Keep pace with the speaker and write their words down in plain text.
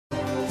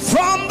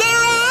From the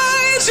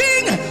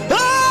rising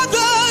of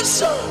the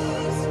sun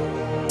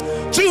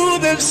to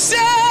the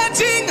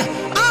setting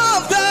of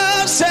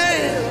the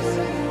same,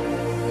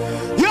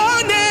 your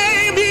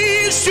name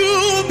is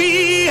to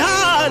be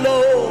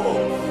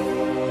hallowed.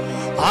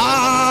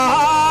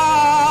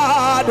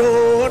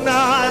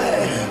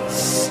 Adonai.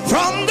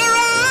 From the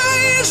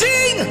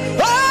rising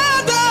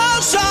of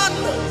the sun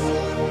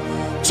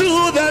to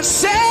the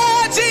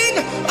setting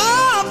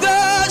of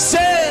the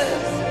same,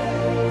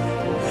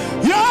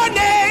 your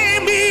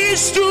name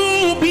is to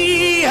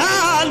be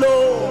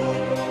hallowed.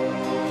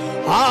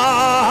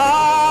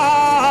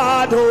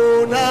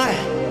 Adonai.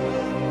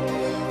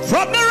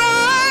 From the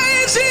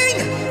rising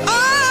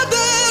of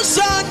the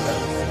sun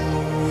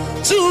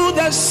to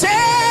the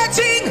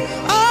setting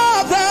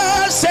of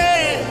the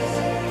same,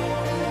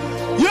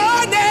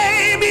 your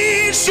name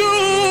is to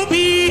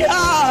be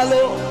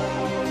hallowed.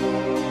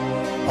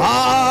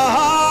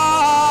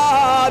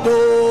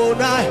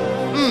 Adonai.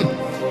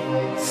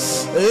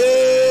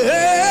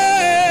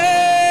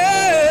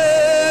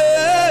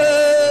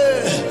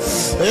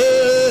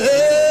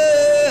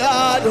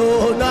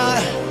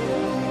 Adonai.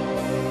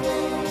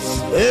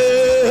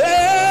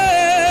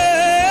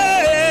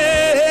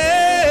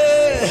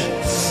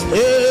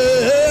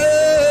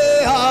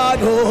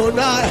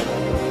 Adonai.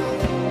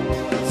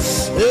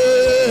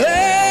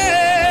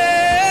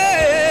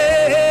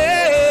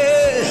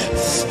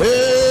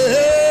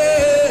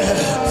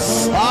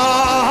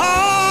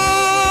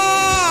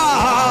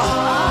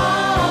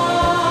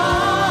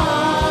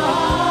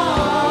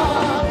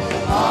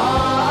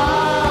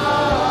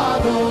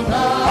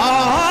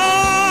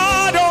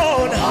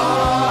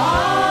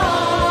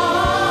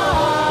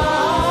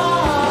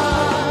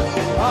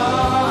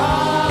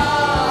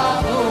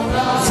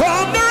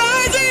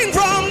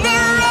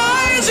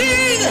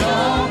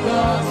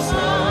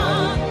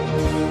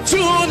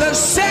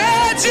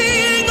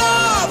 Setting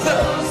of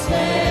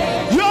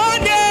your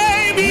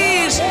name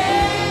is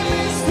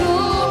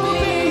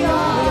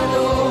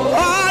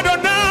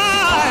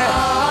Adonai.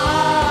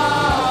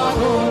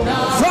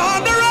 From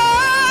the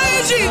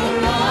rising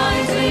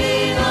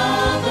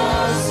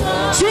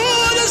to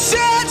the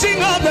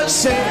setting of the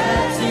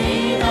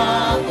same,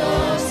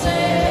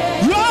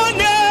 your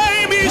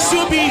name is to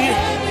be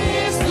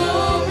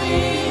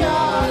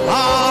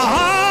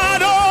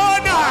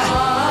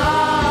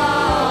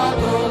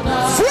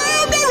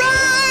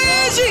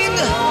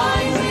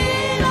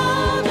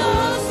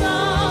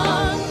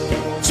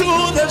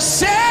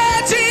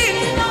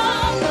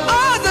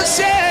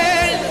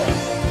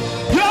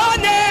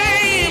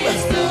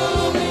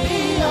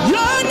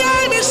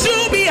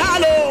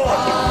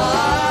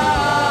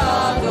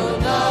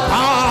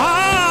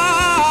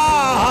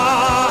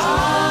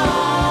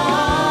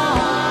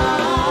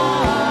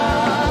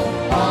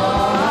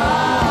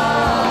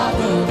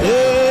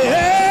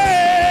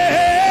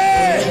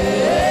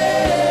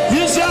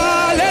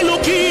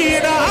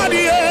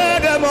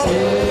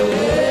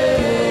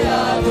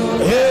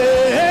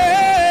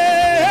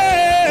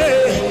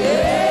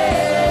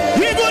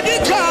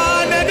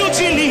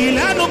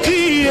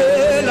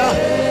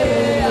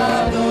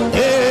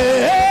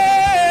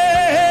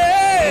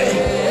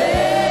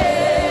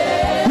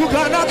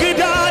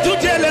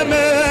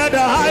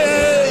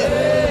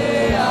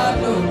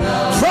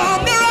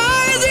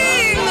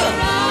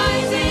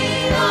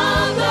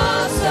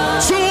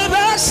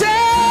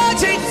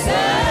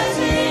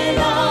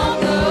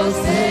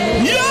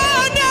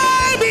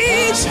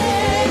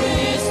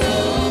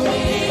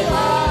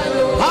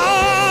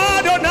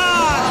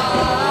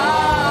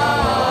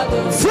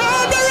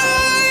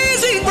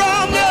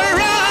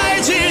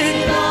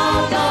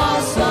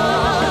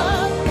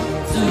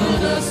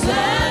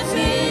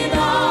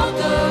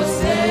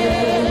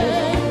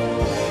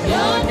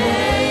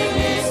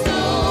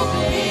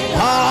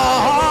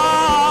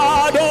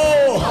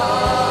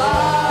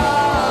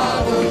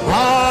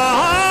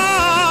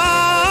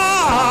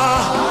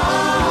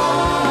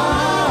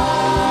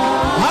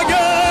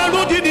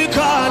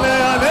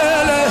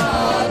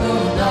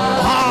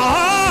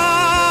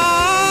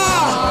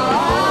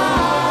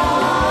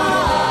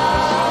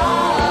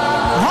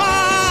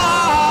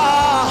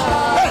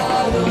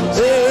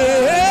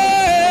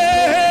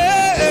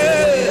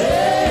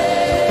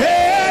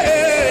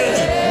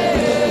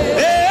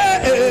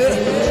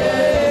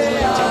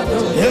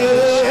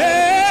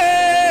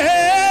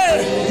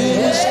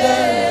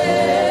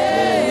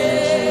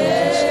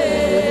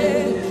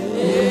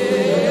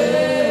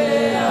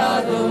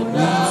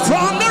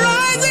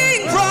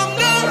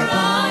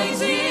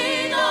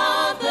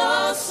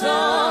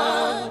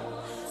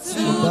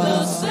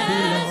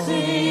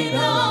setting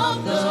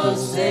of the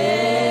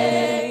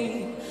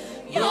same.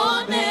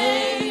 Your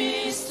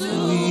name is to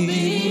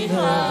be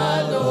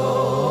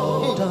hallowed.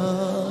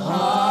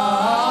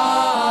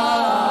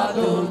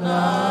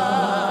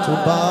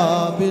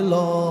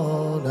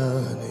 Babylon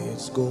and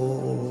its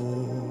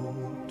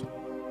gold.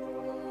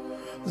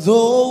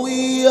 Though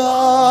we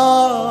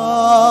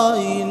are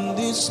in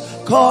this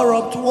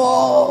corrupt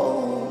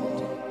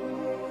world,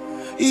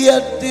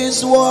 yet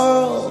this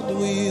world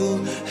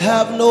will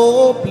have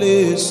no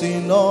place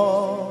in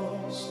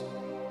us.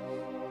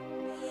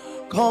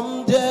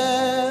 Come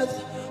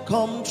death,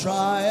 come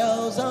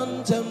trials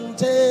and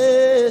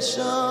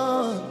temptation,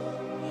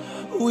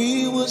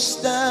 we will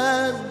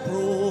stand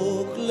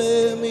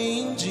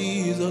proclaiming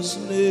Jesus'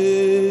 name.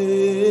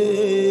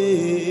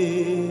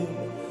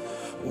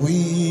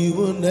 We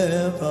will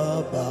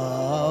never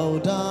bow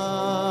down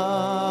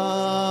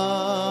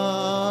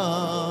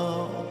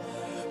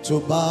to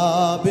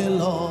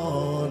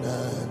Babylon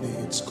and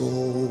its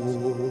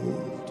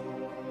gold.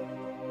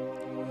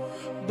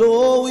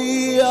 Though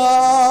we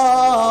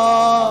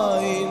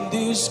are in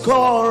this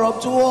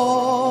corrupt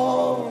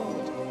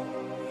world,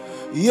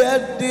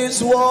 yet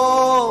this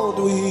world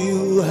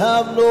will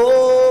have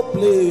no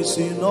place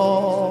in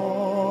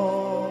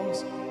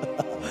us.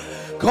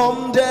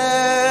 Come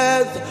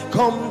death,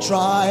 come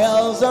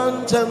trials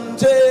and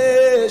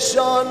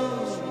temptation,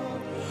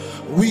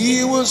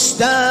 we will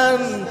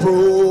stand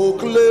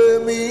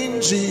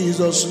proclaiming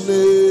Jesus' name.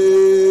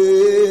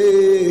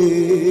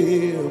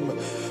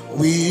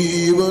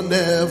 We will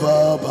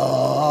never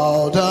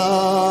bow down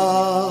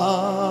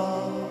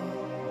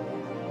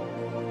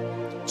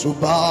to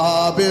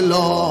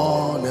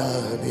Babylon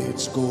and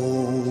its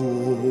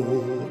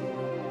gold.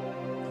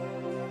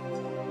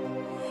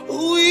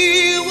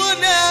 We will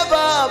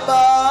never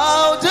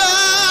bow down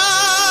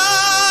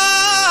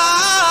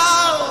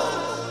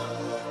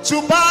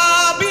to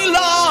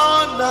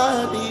Babylon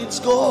and its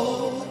gold.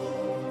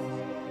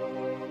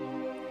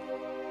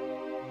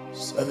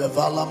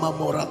 Sevevala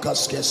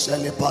mamorakas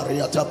keseli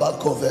pariata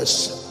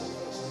bakoves.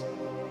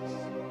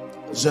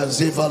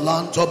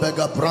 Zezivalanto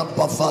bega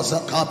prampa faza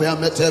kabea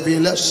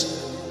meteviles.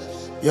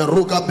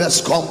 Yeruga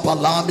beskompa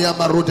lamia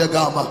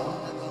marudegama.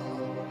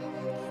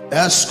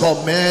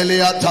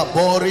 Escomelia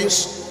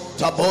taboris,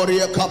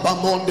 taboria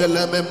kabamonde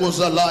leme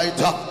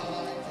muzalaita.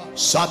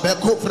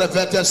 Sabeku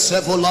prevete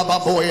sevula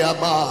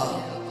baboyama.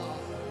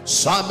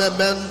 Same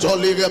mento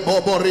lige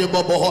bobori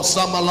bobo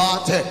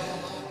samalate.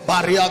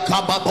 Baria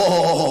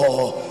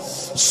kababo.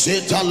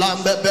 Sita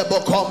lambe bebo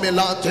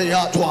komilante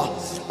yatwa.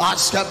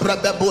 Aske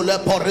brebebule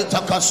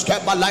porita kaske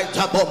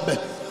balaita bombe.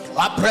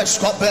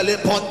 Apresco beli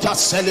ponta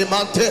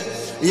selimante.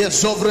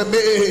 Yes over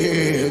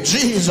me,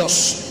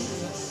 Jesus.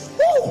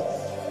 Woo.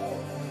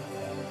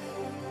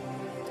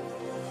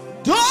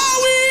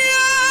 Though we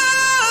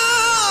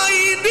are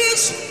in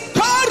this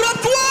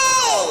corrupt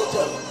world,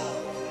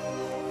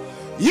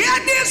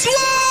 yet this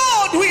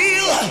world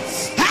will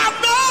have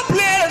no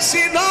place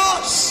in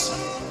us.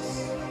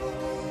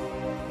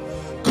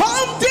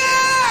 Come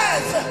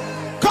death,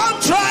 come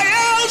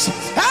trials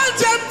and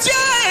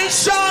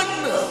temptation,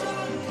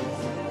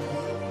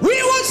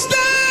 we will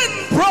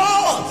stand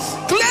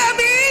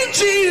proclaiming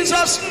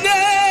Jesus'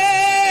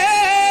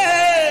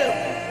 name.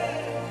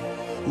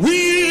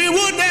 We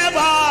will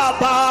never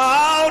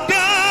bow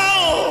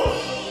down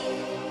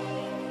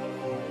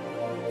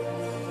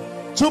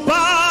to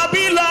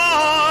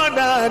Babylon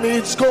and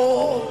its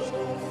gold.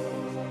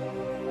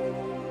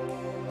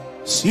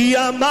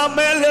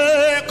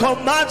 Siamamele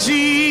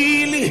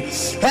komajili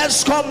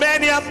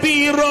eskomenia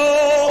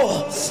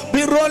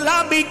biro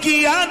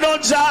lamiki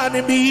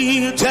anojani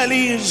mi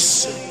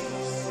telis.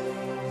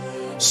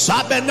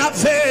 Sabena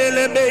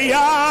vele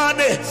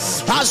meyane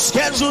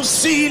askezu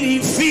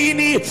sili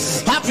fini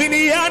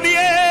afiniani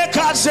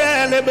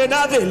kazele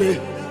benavele.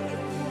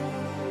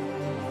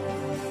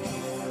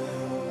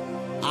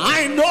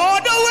 I know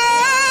the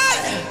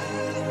way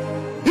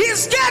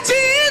is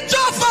getting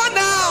tougher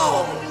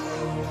now.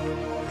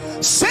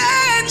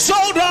 Saints,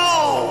 hold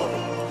on,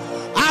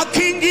 our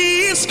King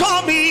is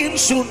coming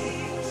soon.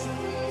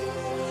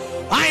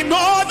 I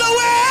know the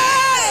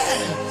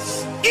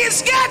way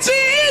is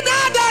getting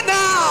harder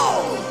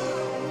now.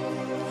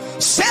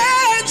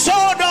 Saints,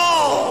 hold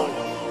on,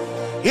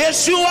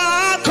 yes, you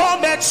are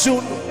coming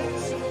soon.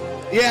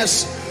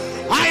 Yes,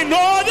 I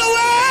know the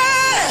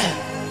way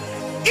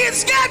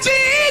it's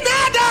getting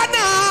harder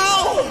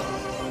now.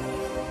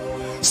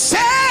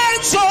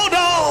 Saints, hold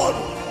on,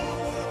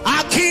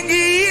 our King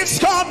is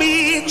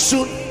coming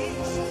soon.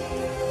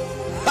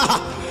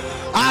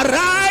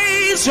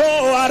 Arise,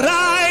 oh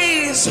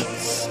arise,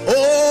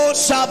 oh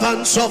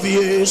servants of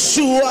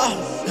Yeshua.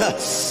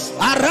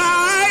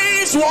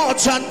 Arise,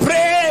 watch and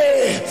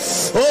pray,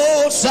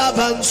 oh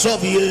servants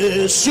of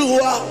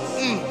Yeshua.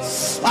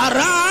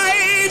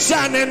 Arise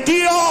and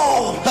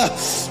endure,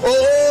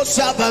 oh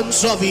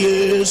servants of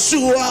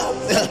Yeshua.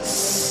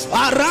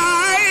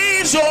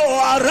 Arise,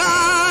 oh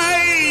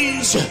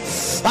arise,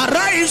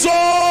 arise,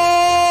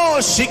 oh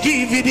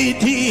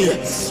shikividiti,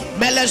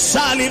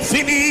 melesali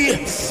fini,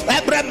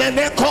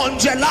 ebremene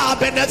congela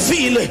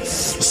benefile,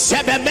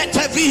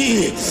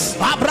 sebemetevi,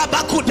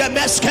 abrabaku de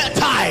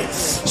mesketai,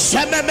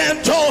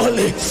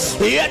 semementoli,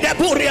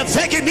 yedeburi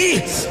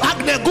fegini,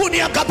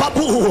 agnegunia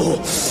kababu,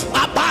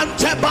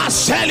 abante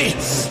baseli,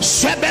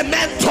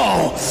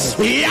 sebemento,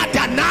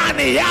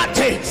 yadanani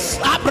yate,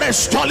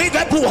 abrestoli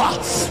vebua,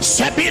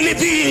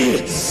 sebilivi,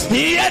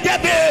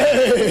 yedebe,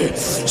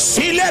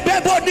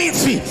 silebe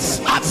bonifi,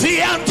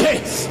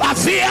 aviante,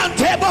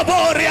 aviante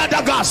boboria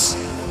dagas.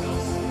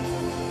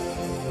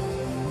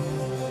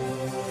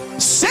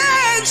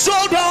 Saints,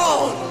 hold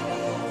on,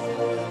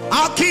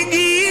 our King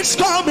is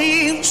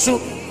coming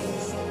soon.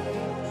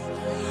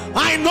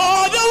 I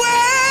know the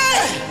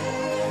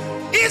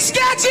way is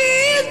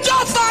getting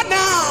tougher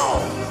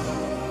now.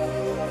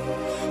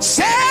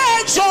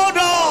 Saints, hold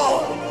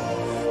on,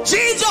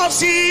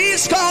 Jesus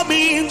is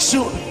coming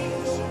soon.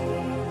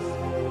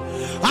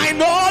 I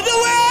know the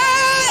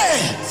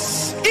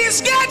way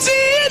is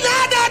getting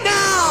harder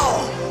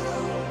now.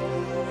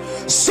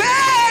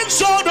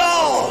 Saints, hold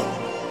on,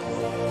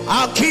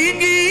 our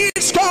King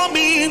is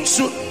coming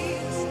soon.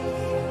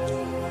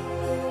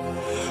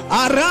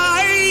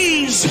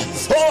 Arise,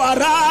 oh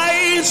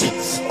arise,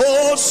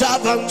 oh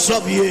servants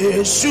of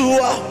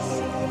Yeshua.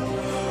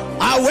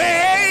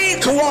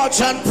 Awake,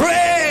 watch and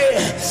pray,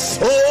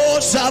 oh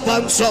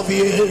servants of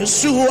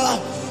Yeshua.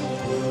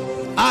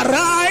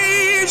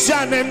 Arise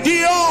and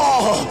endure,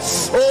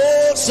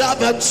 oh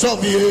servants of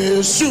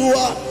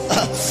Yeshua.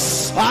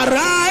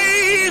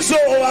 Arise,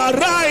 oh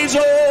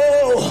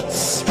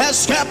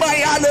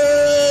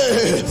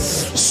Escabayale,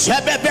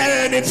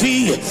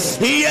 Sebebenifi,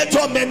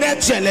 Yeto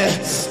Menetele,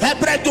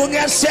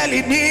 Ebredunia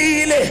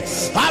Selinile,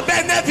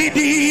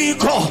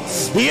 Abenevidico,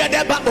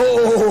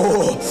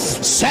 Yedebabo,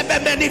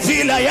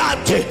 Sebemenivila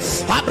Yante,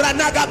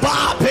 Abranaga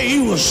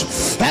Bapeus,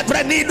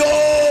 Ebrenido,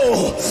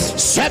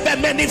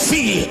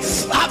 Sebemenifi,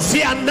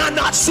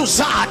 Afianana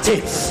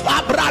Susati,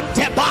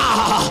 Abranteba,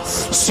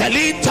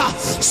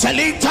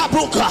 Selita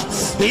Buka,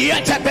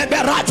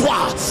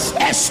 Yeteberatwa,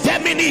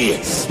 Estemini,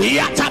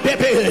 Yata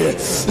bebe,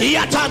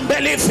 Yata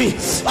Belifi,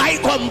 I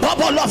come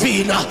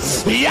Bobolovina,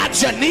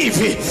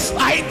 Yatjanivi,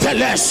 I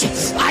teles,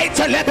 I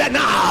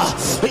telebena,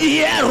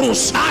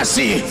 Yerus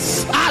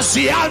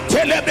Asian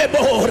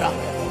telebebora.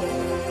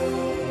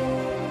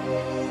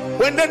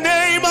 When the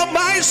name of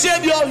my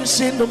Savior is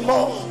in the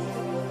mouth,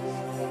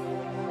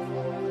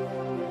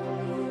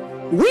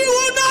 we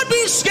will not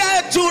be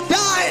scared to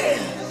die.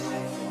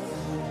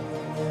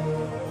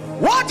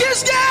 What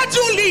is there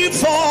to live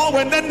for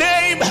when the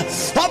name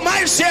of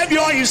my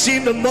Savior is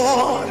in the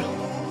Lord?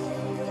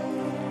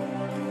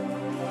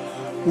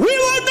 We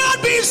will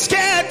not be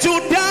scared to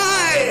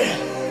die.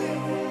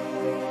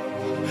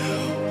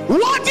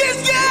 What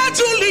is there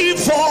to live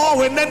for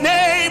when the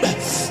name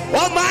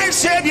of my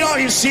Savior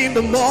is in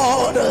the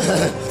Lord?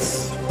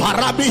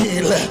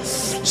 Parabil,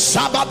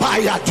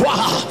 Sababaya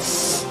Twa.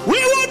 We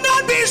will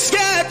not be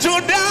scared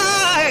to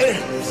die.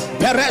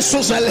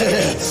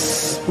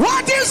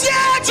 What is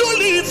there to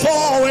live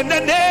for in the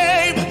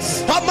name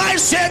of my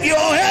Savior?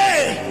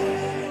 Hey,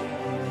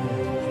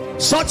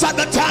 such are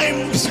the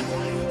times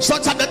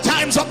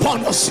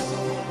upon us.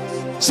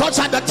 Such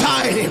are the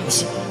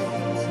times.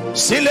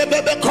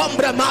 Silebebe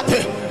kombre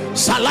mape.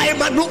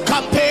 Salaima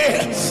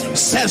nukampe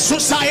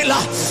sesusaila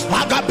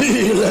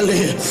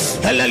agabilele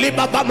eleli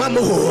baba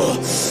mamu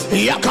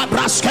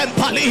yakabraskem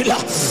palila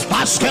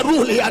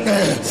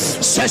askeruliane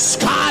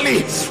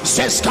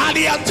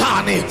seskali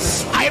antani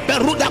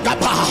aiberuda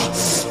gaba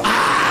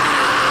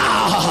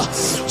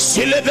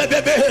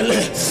silebebele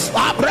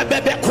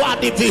abrebebe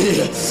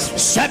kwadivi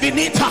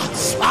sevinita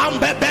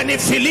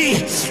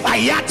ambebenifili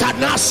ayata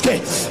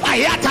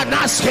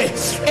naske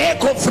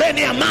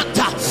ekofrenia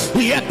mata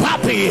ye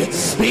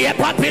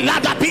papi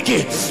lada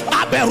bigi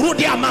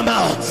aberudia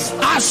mama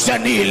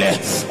asenile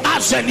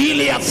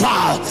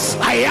afa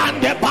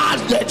ayande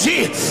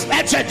bazdeji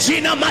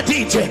ejina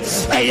madite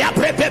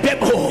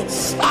eyabrebebebo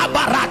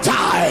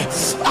abaratai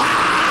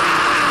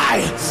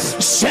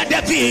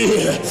Sedevi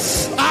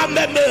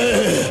Ameme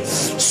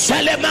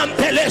Seleman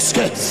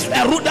Peleske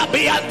Eruda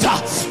Bianta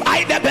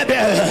Aide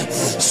Bebe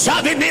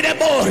Savinide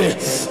Bore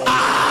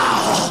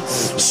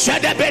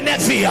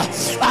Sedebenefia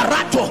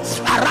Arato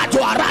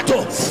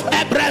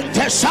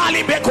Ebrente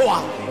Sali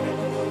Bekoa.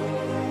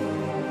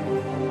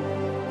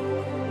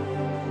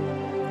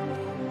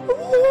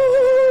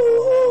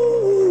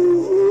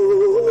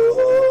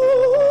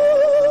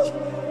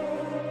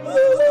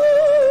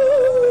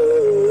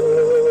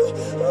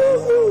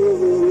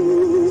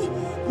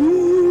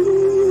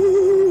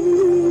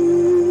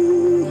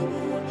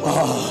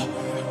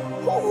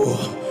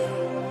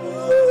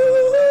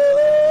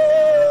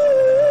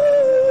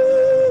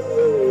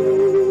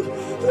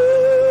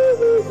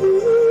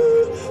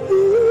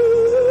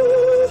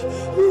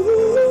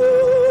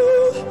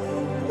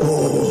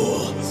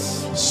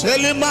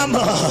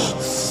 Mama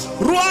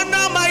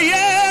Ruana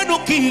Mayenu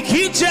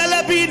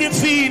Kikitele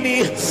Binifini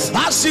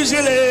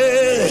Asizile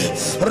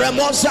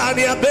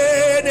Remosania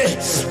Bene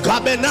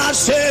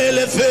Cabenase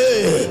Lefe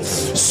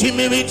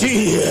Simimiti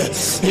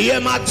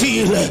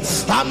Yematile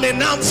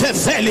Amenam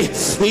Fefeli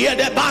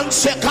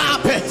Yedebanse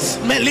Cape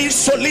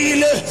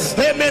Melisolile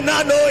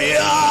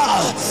Emenanoia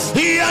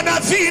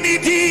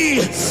Ianafiniti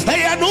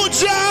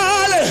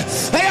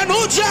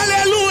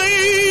Eyanujale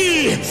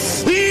Louis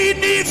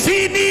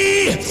Inifini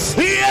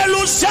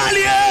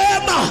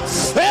Jerusalem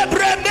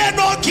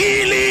Ebremeno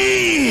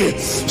Kili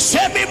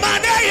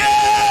Semimaneye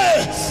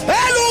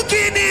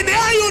Elukini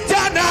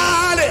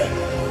Neayutanale.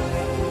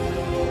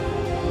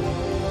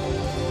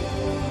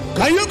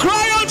 Can you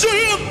cry unto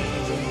him?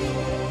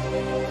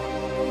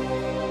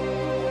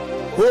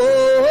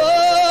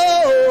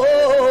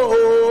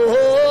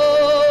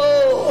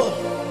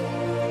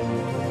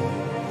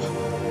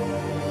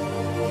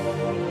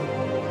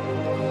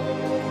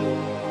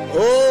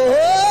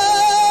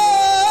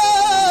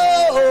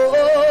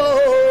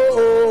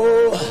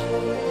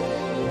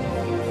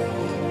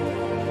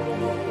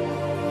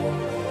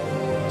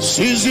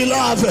 easy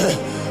love.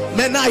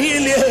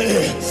 Menahili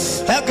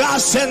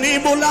Egaseni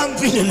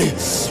Mulamvili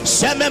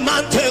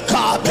Sememante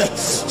Kab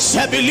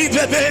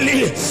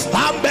Sebiliveli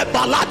Ambe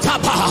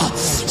Balataba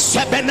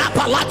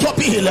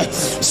Sebenapalatobil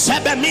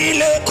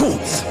Sebemileku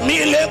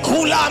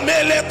Milekula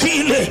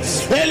Melekile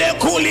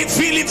Elekuli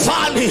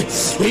Filifani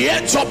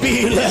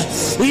Yetobil.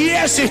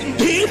 Yes,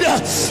 indeed,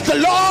 the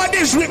Lord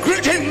is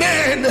recruiting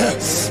men,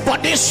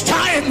 but this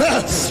time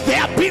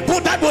there are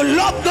people that will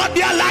love not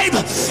their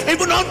life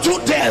even unto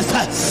death.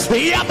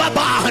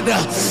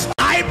 Yababan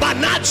I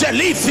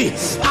banajelifi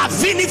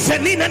avini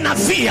fenina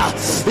navia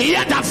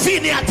yada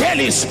fini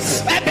atelis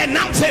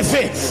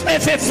ebenamfefe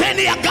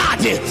efefeni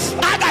agadi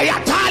aga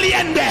yatali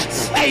ende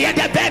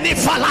eyede beni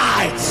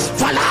falai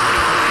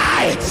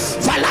falai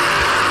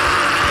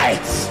falai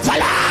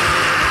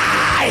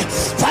falai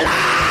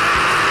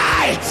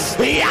falai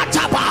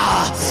yataba.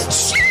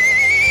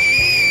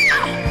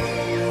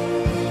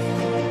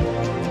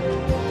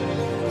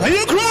 And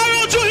you cry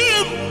out to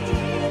him.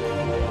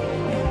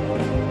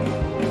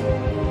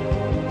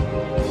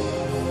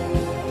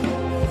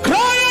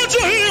 Cry out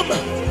to him.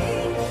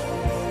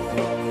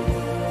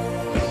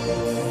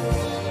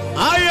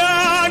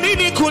 Aya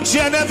nini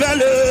kuntiene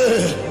vele.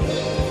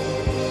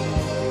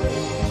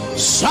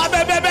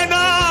 Sabe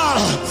bebena.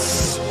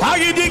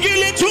 Agi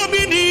digili tu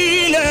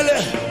binilele.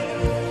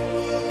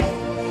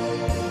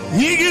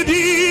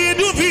 Yigidi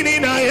du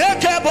vinina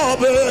yeke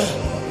bobe.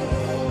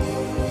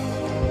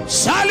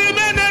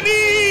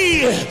 Salimenani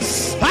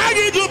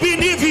Agidu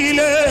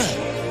binivile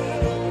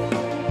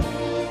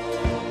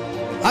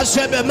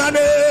Asebe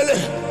manele.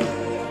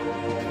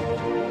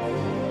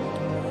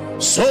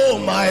 So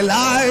my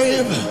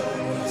life,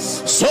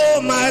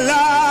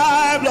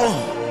 Lord,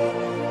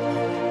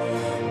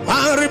 I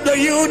rip the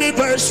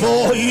universe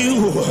for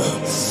you.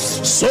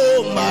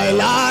 So my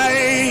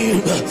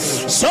life,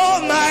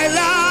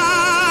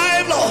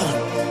 Lord,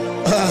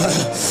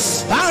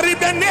 I rip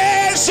the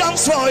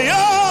nations for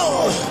you.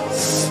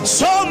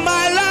 So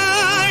my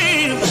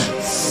life,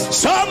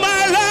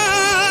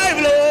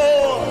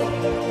 Lord,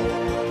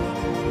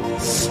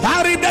 I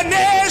read the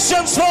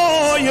nations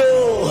for you.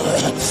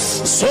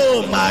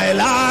 So my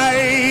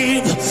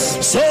life,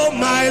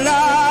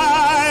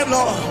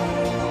 Lord,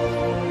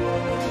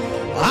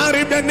 I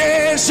read the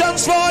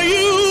nations for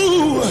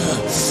you.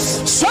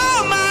 So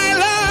my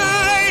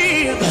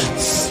life,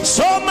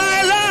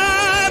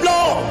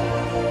 Lord,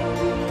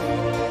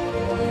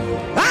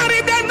 I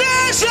read the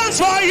nations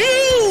for you.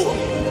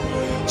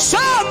 So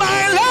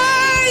my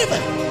life,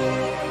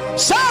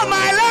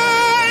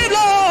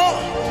 Lord,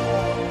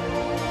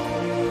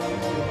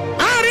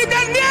 I read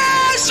the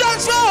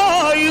nations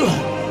for you.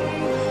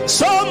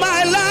 So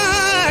my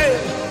life,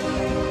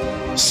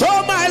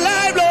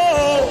 Lord.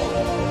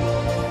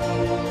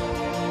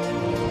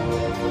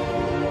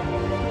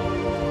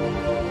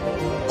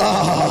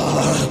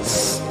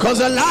 Cause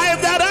the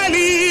life that I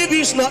live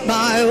is not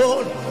my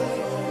own.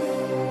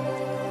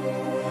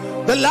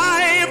 The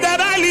life that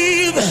I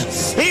live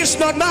is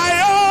not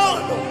my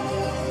own.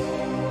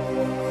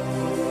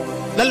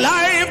 The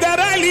life that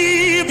I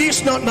live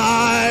is not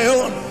my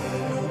own.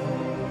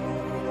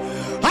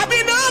 I've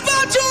been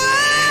offered to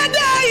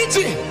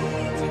deity,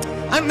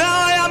 and now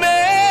I am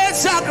a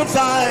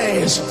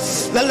sacrifice.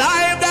 The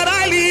life that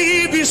I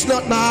live is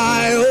not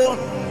my own.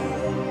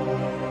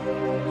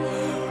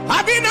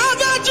 I've been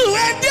offered to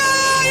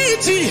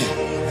deity,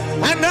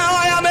 and now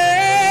I am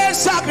a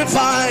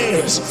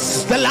sacrifice.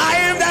 The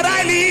life that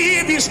I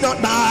live is not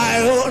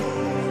my own.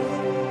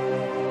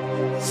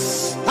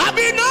 I've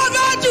been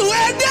offered to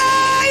a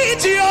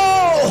deity,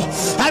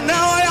 and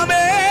now I am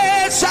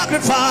a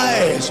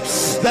sacrifice.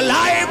 The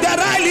life that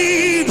I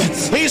live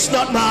is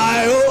not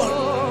my own.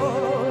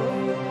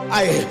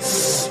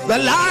 The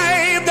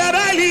life that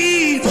I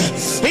live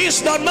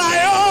is not my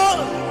own.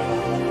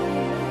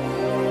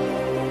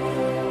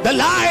 The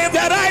life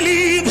that I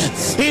live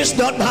is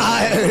not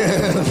mine.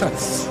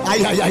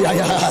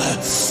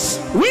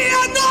 We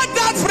are not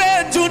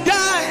afraid to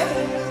die.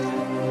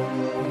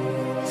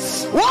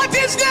 What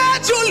is there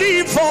to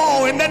live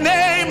for in the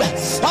name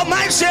of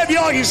my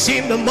Savior is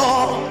in the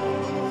more.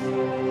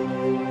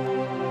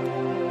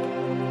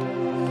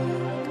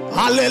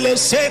 Hallelujah.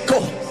 Seko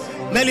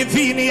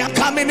Melivini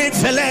Akamini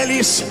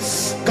Felelis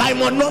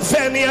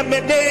Kaimonofeni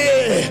Amede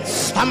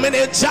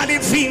Amene Jali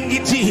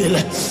Fingitil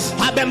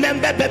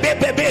Abemembe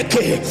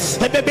Bebeke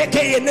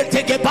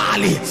Neteke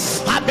Bali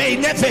Abe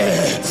Neve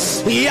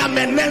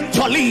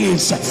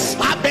Yamenentolis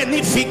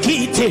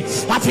Abenifikiti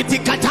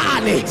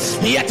Afitikatani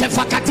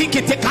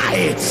Yetefakatiki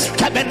Tekai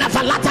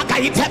Kabenavalata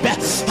Kaitebe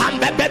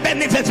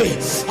Ambebenive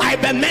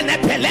Ibemene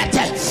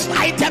Pelete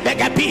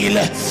Aitebegabil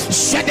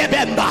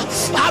Shedebemba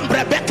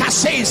Ambrebeka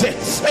says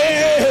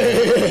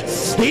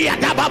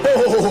Yadababo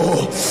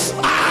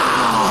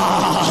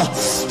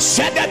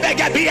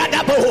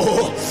Shedebegabiyadabo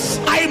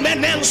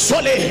Aimenen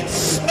Sole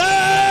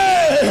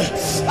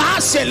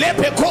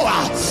Aselepekoa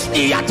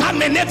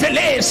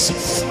Yatameneveles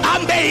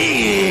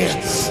Ambei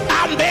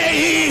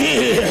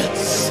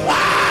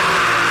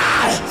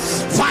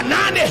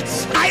Fanane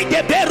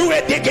Aideberu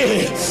Edege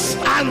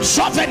and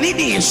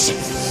Anzoveninis.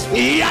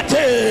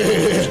 Yate,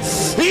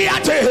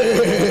 yate,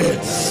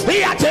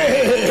 yate,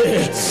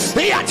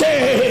 yate.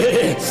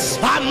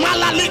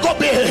 Amala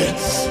ligobe.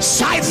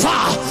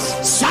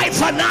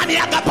 Saifa nani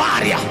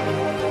agabaria.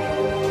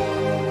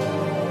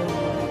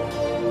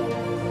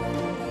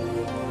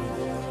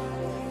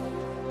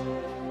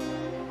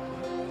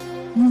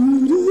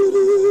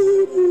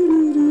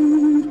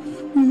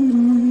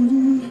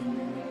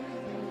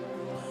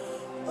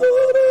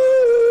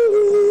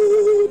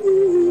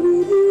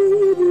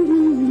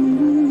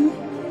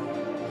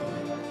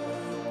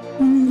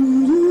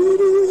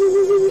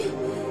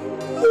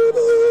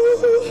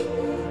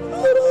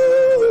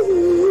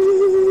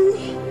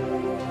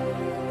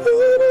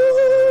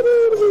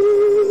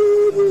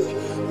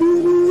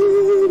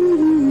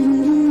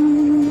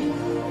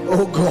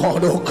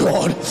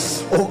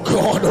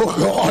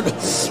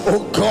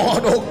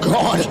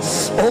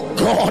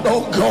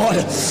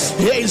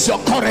 Here is your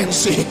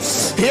currency.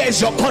 Here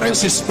is your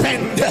currency.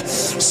 Spend,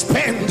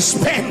 spend,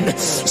 spend,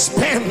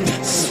 spend,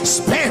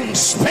 spend,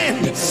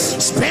 spend,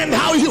 spend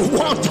how you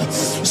want.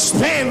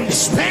 Spend,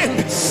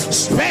 spend,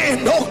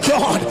 spend, oh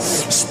God.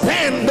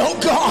 Spend, oh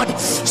God.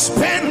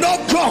 Spend, oh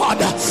God.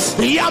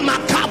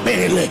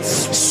 Yamakabel.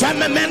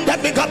 Sememende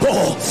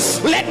bigabo.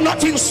 Let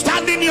nothing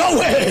stand in your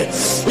way.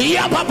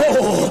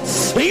 Yababo.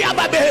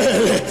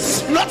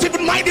 Yababel. Not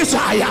even my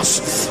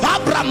desires.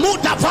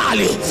 Abramuda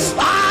Valley.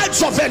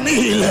 Eyes of an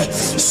hill.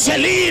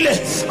 Selil.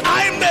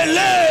 I'm a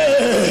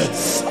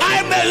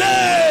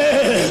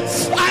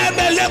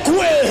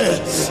kwe.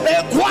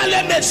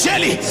 Equale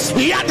mecheli.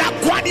 Yada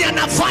kwadia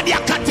na vadia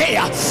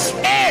katea.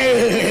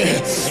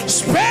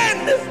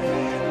 Spend.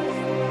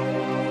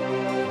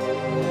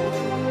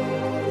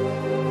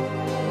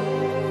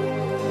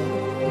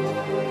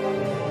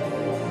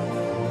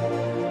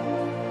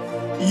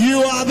 You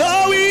are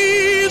the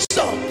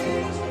wisdom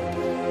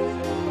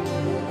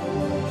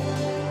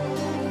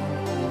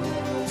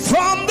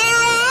from the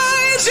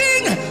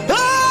rising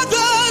of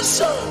the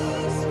sun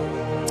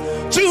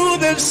to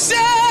the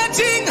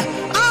setting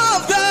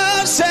of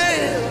the sun.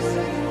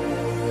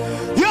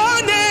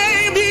 Your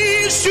name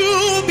is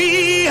to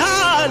be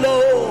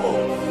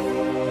hallowed,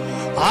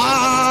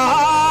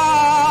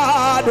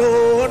 Adonai.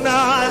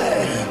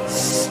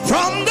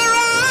 From the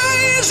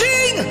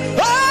rising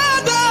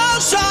of the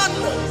sun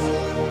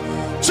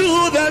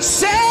to the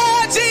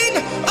setting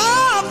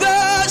of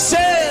the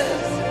sun,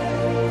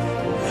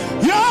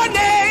 your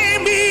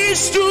name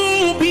is to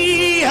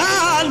be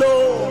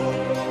hallowed,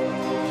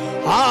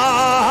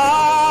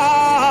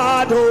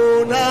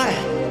 Adonai.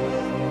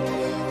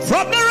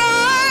 From the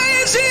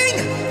rising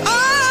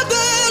of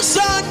the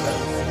sun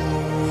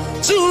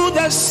to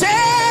the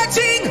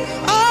setting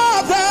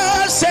of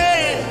the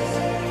sun,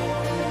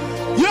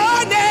 your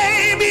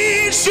name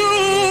is to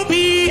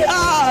be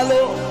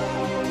hallowed,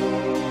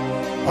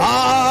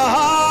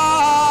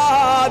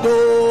 Adonai.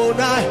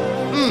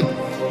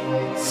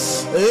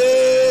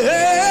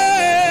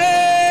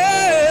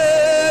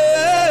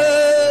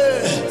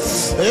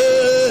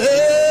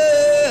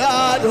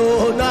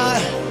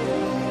 Adonai.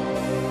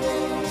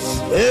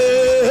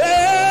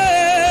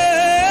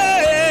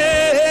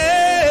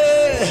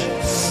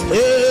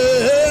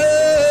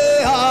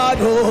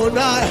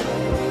 Adonai.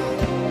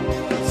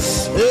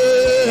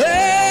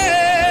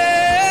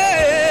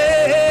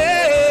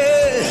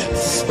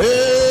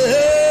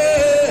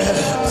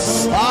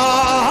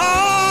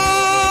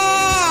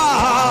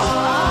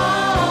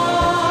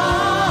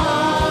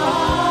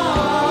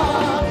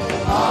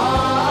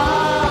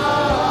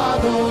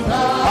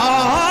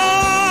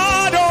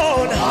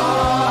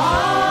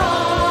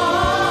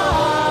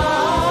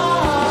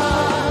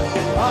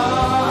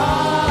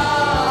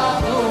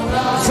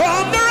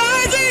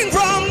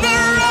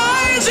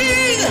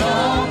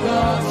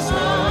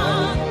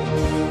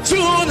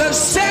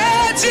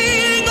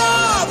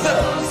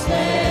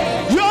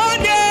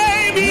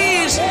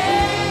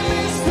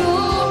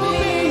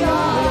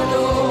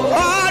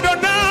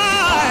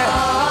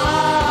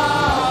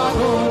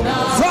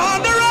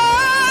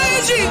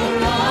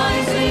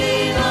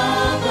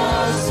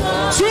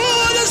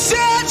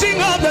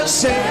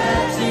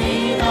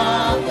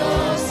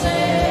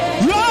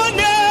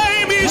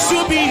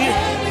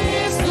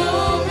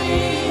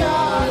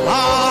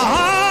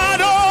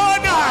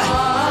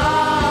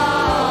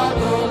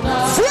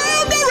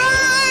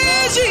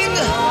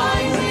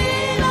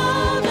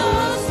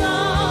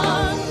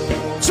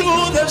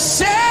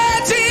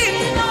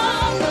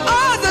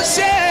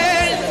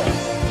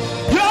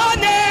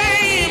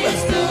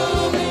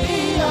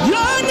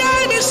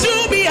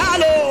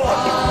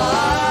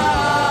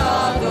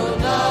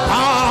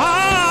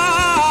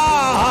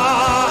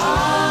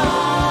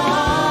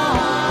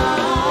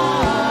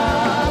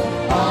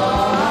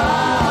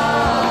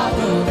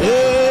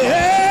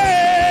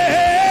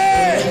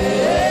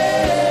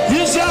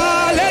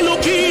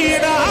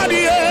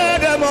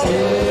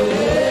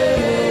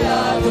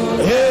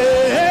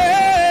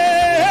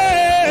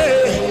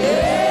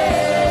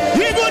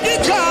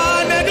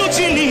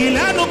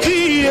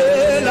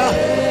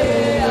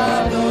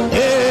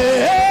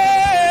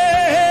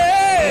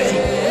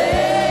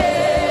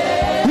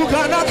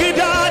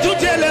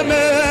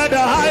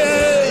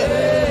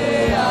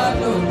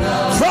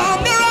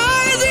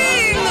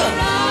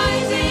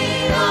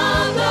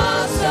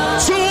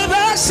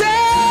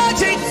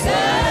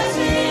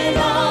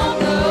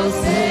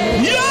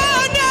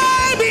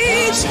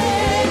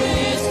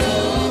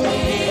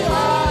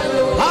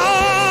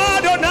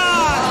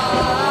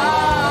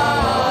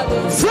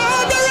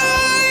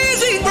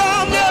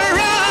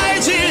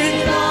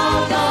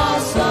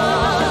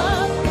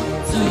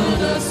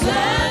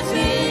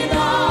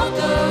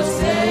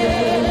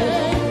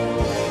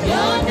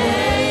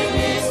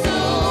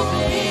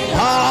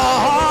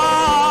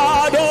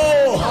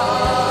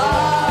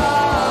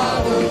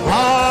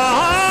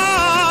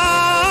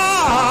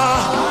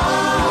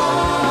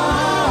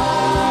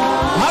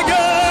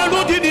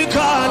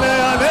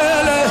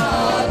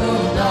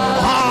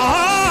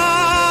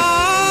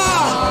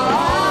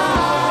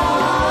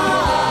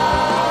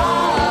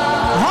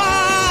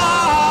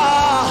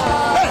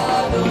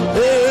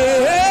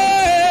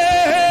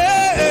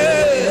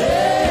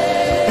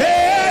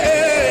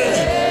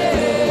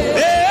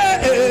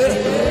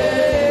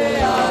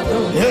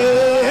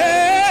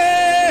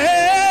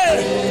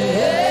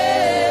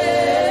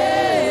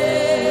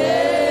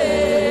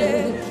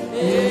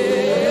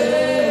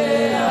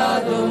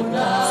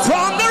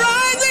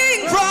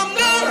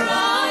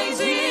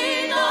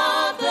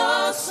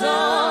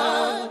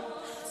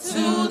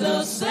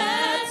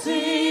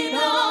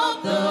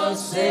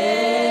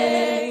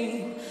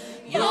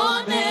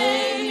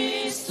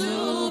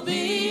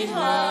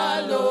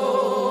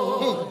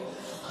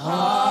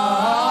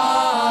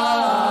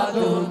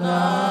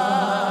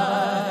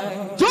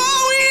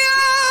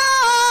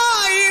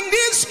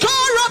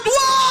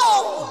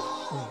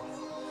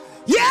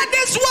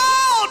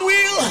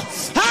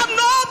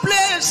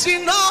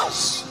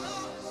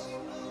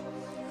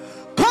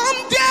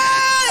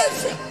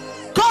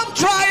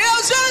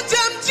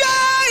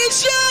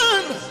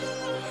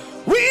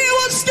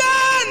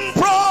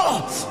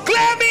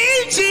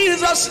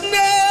 Jesus'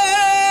 name,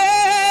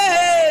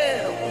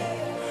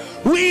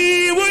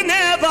 we will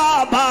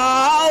never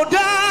bow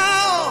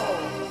down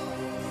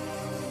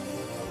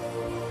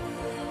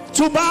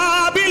to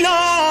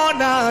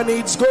Babylon and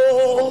its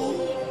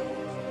gold.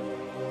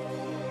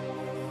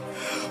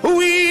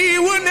 We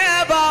will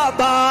never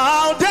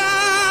bow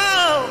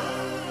down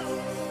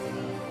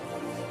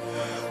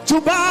to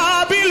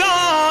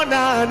Babylon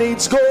and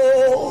its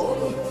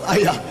gold.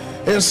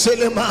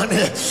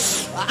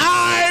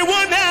 I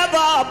will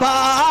never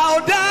bow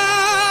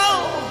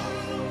down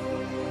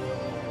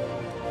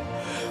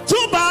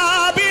to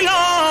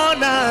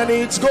Babylon and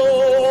its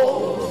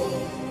gold.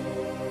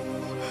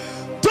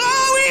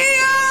 Though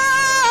we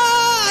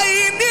are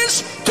in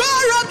this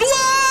corrupt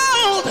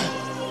world,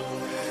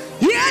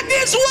 yet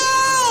this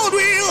world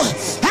will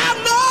have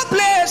no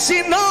place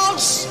in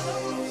us.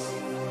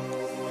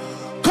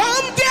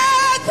 Come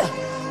death,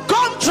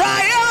 come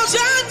trials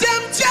and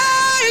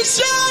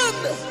temptation,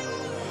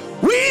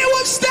 we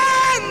will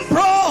stand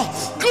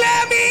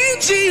proclaiming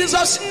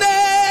Jesus'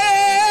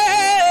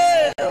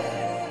 name.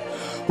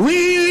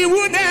 We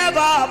will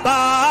never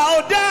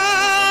bow down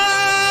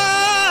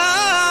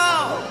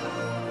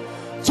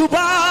to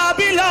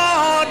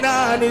Babylon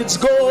and its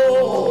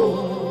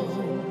gold.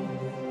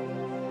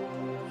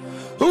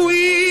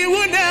 We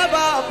will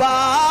never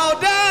bow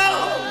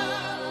down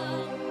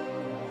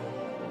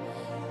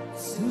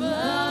to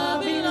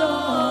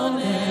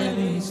Babylon and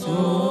its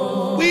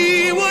gold.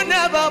 We will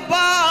never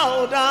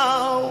bow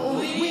down.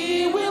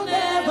 We will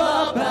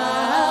never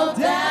bow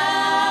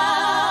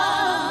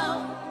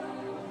down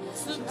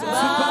to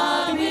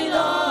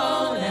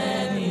Babylon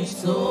and its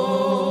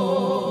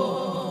gold.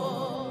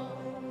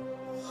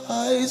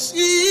 I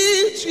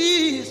see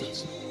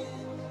Jesus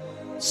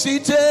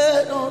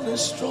seated on the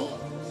throne.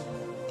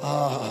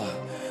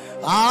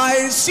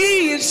 I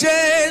see his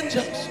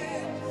angels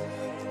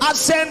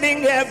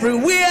ascending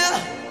everywhere.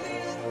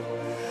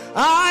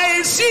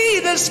 I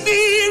see the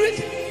Spirit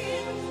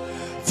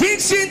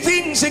fixing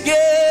things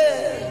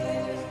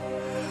again.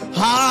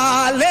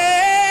 Hallelujah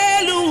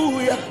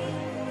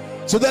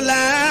to the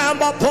Lamb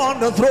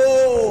upon the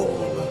throne.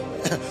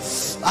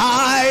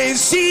 I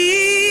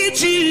see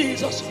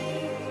Jesus,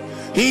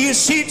 he is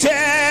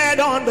seated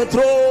on the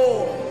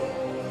throne.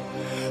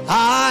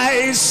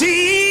 I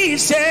see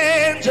his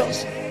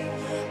angels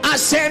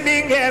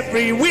ascending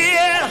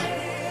everywhere.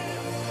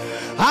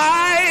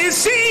 I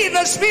see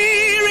the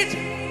Spirit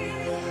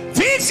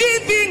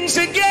fixing things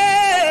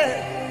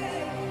again.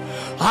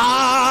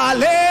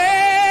 Hallelujah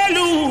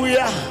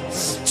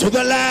to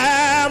the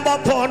Lamb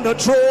upon the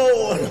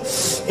throne.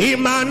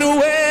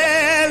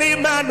 Emmanuel,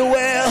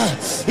 Emmanuel,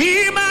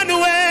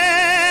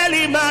 Emmanuel,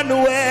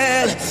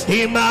 Emmanuel,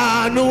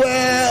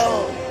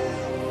 Emmanuel.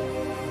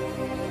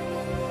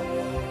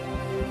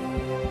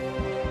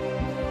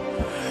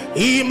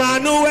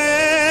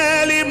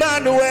 Emmanuel,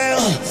 Emmanuel,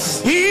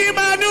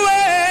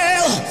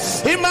 Emmanuel,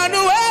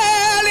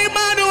 Emmanuel,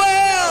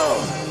 Emmanuel.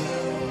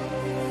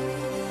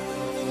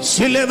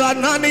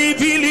 Silevanani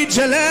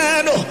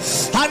viligeleno,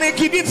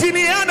 anekidi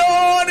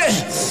finianone,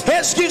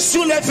 eski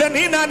sule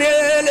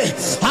feninanele,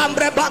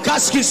 ambre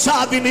bakaski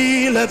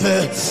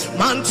sabinileve,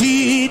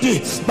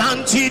 mantidi,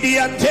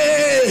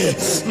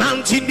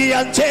 mantidi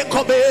ante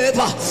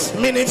kobeva,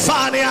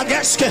 minifane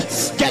ageske,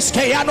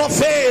 geske yano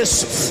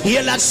face,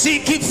 yela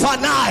siki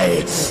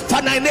fanai,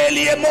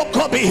 fanaineli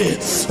emokobi,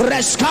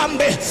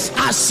 reskambe,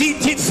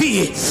 asiti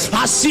fi,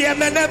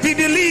 asiemene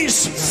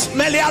vidilis,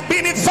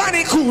 meliabini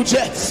fani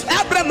kuje,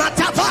 ebre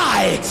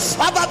matavai,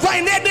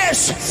 abavai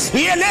nedes,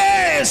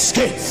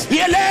 yeleske,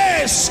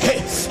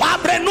 yeleske,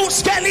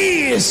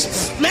 abrenuskelis,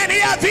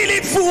 meni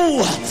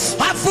avilifu,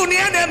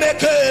 afuniene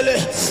mekele,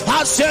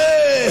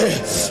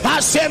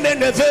 ase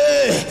meneve,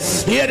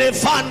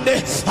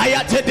 yerefande,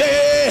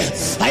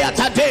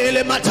 ayatade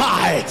le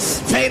matai,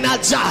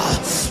 fenaza.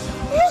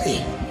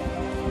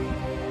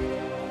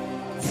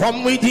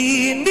 From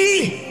within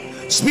the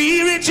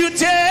Spirit you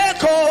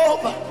take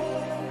over,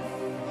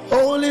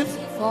 holy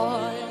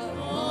fire.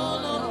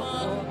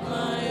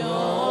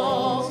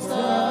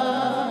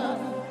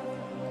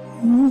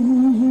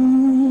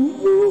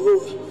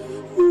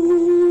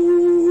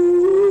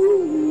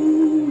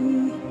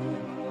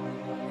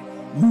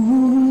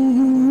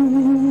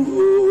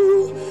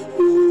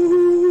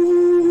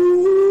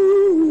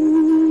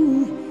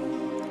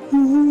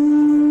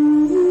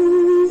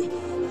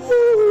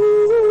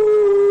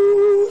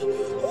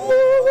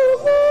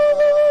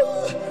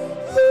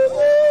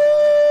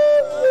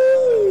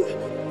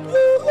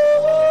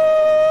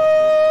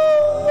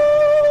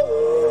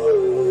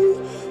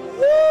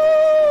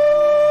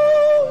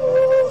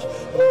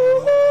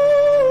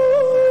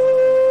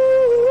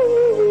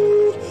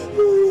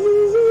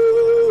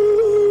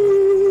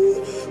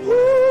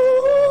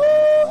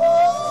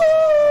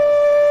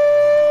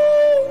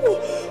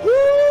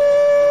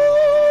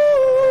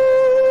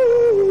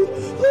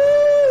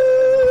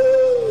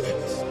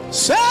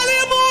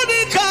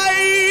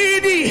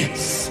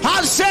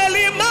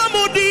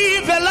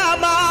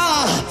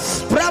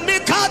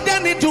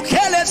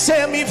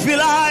 semi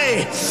filai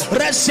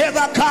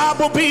receva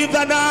cabo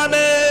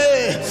bidaname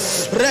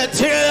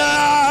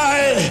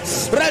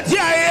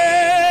retia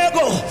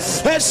ego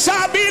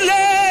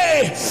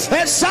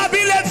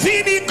esabile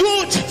fini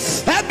good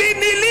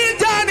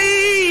ebinilitani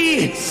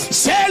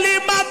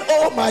seliman.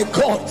 Oh my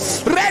God,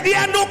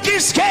 redia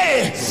nukiske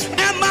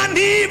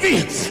emanivi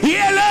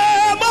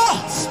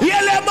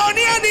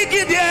yelemoni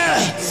anigide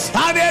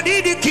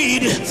avedi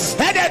kid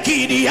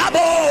edekidi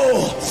abo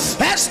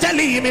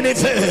esteli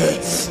minife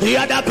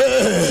yadabe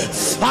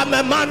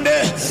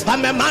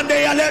amemande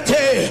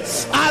yalete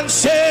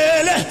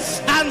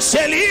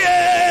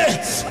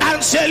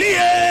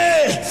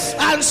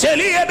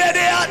anselie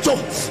bedeato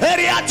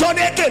eriato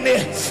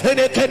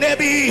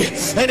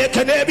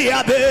nekenebi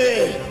abe.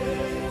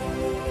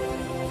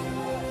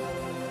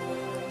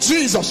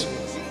 Jesus,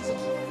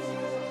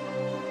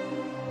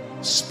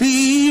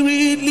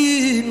 Spirit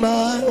lead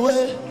my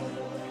way.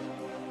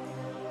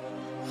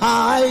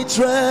 I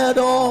tread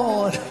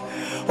on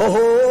a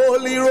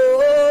holy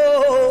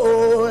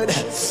road.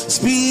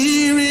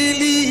 Spirit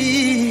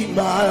lead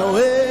my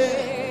way.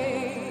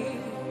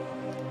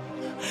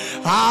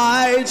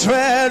 I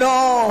tread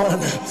on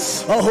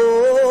a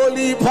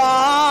holy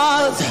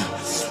path.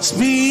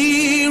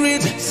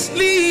 Spirit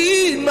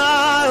lead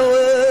my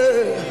way.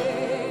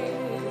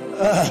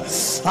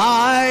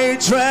 I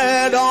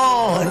tread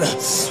on a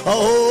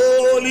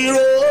holy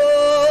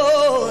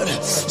road.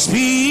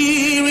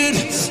 Spirit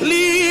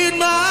lead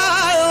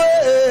my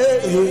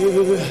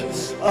way.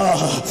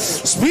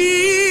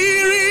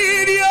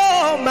 Spirit,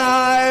 you're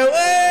my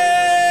way.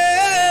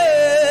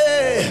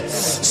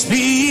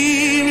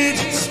 Spirit,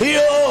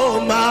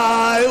 you're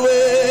my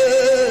way.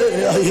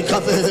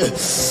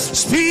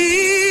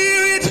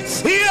 Spirit,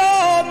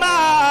 you're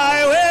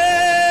my way.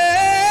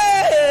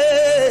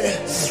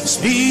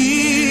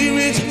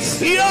 Spirit,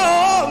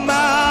 you're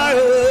my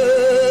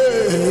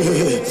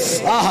way.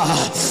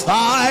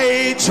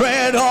 I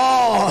tread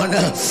on a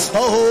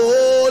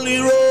holy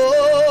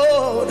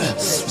road.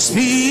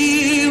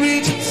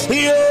 Spirit,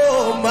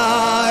 you're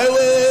my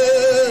way.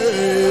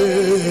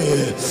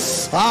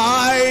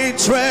 I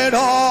tread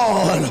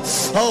on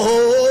a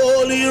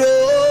holy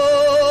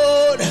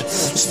road.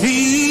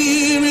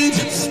 Spirit,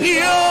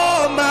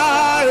 you're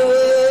my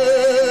way.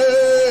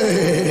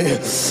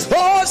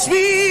 Oh,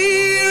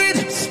 Spirit,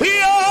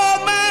 you're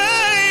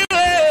my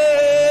way.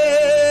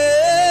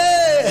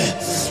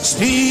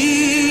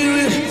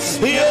 Spirit,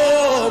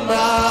 you're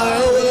my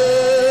way.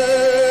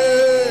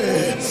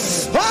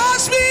 Oh,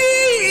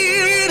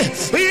 Spirit,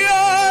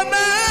 you're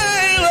my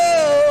way.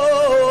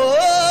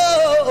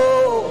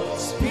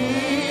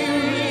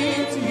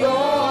 Spirit,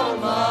 you're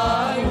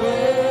my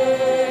way.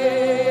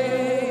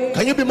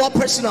 Can you be more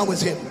personal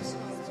with him?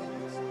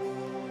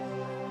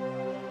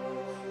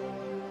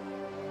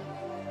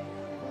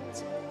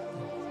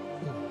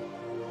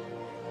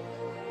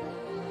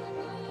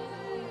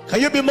 Can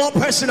you be more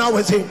personal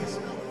with him?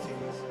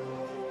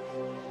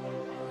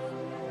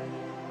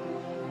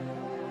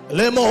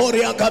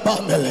 Lemohoria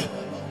kabamele.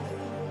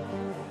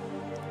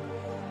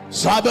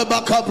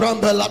 Sababaka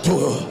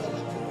brambelato.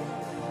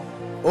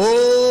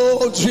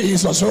 Oh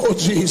Jesus, oh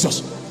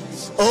Jesus.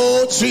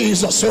 Oh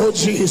Jesus, oh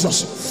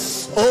Jesus.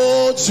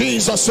 Oh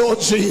Jesus, oh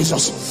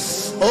Jesus.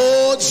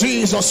 Oh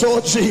Jesus, oh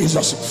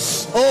Jesus.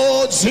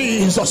 Oh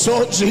Jesus,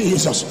 oh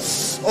Jesus.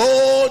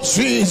 Oh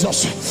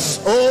Jesus.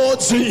 Oh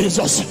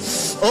Jesus.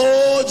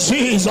 Oh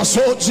Jesus,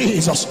 oh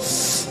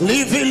Jesus.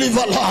 Live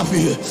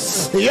lavi.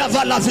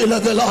 Yava lavi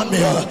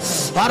levelamia.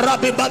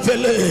 Arabi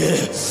bavele.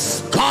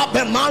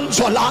 Kabe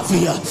manjo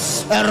lavia.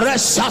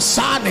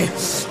 Resasane.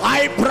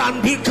 I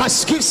brandika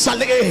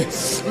skisale.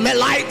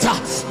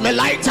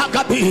 Melaita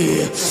gabi.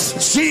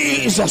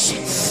 Jesus,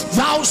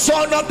 thou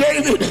son of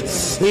David.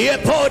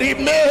 Yepori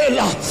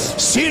mela.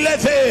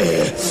 Sileve.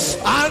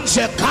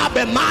 Anje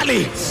kabe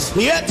mali.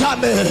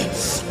 Yetame.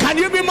 Can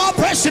you be more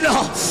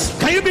personal?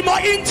 Can you be more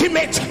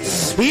intimate?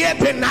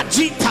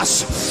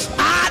 Yebenajitas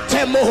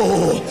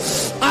atemo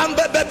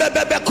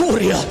ambebebebe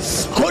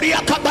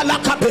kuria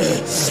kabalakabe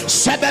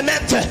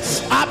sebemente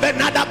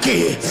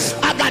abenadaki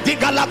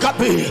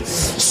agadigalakabe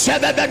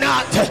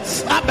sebebenate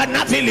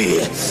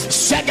abenavili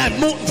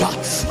segemuva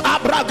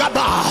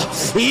abragaba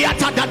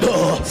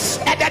yatadado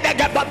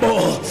ededegababo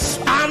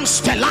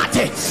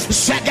amstelate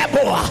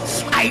segeboa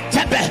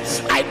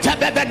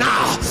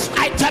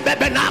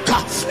aitebebenaka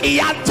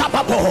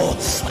yantababo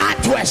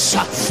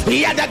atwesa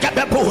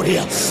yadegabeburi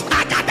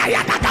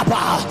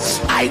agadayadadaba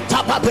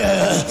aitababe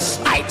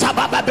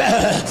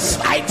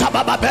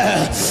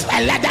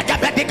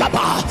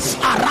eledegabedigaba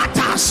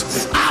aratas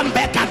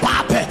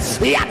ambekababe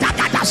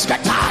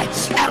yadagadaskatai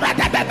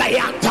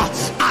eredebebeyanta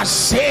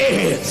ase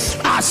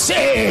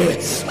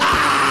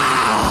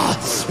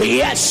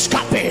yes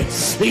kape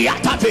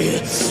yatabe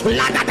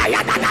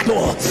ladadayadadado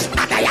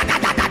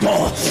adayadadado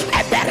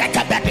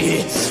eberekebedi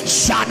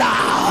shada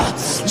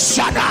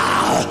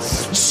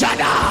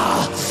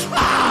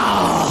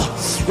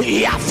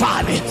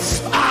yafani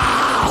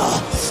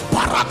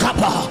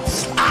parakaba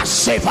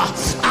ase Aseva,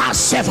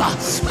 Aseva,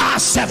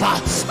 Aseva,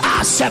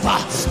 Aseva,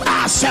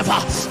 Aseva,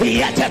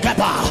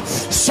 Yetekeba,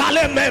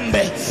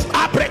 Salemembe,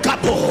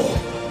 Abrekapo.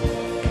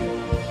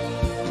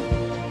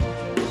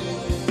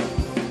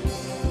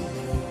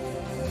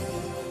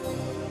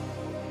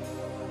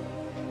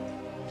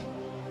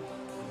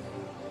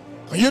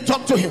 Can you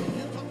talk to him?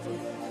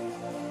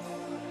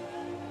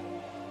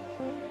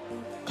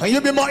 Can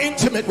you be more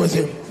intimate with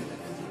him?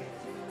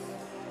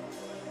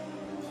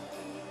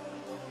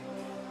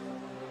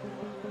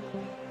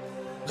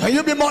 Can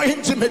you be more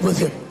intimate with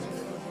him?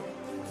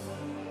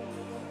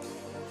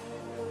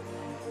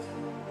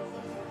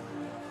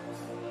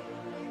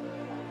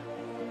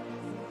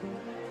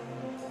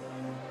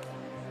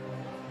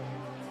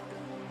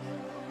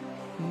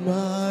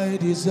 My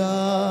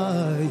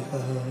desire,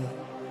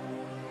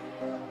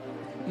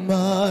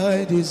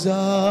 my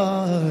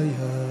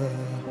desire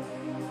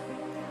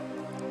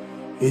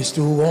is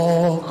to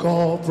walk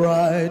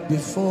upright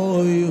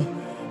before you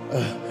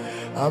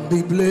and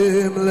be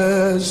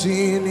blameless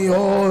in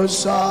your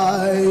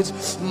sight.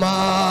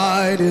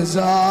 My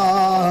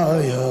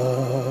desire,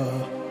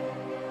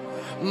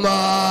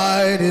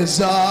 my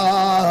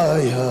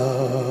desire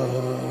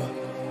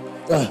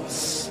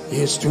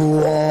is to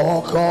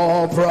walk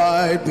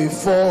upright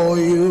before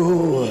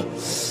you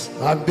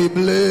and be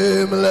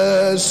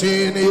blameless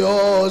in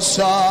your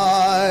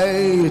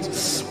sight.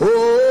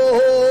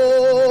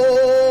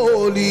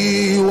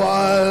 Holy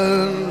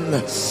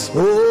One,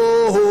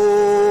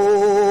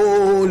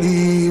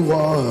 Holy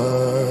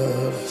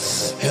One,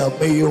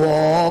 help me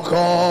walk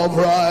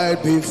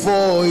upright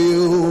before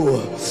you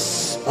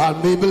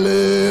and be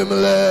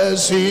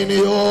blameless in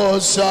your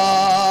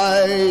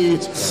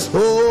sight.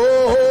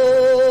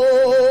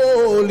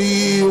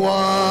 Holy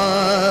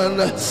One,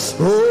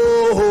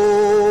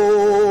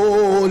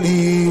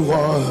 Holy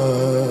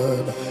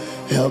One,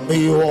 help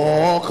me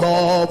walk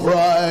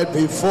upright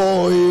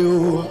before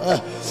you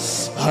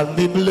and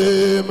be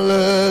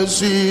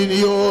blameless in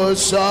your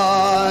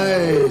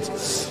sight.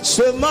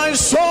 Save my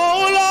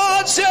soul,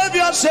 Lord,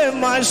 Savior, save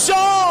my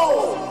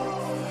soul.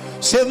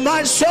 Save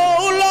my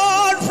soul,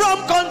 Lord, from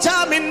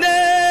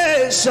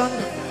contamination.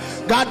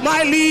 Guard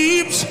my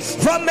lips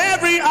from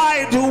every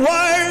idle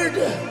word.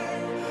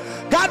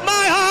 Guard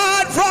my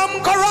heart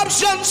from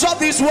corruptions of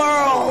this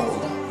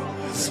world.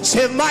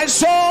 Save my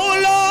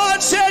soul,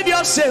 Lord,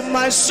 Savior, save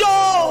my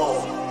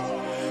soul.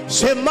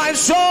 Save my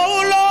soul,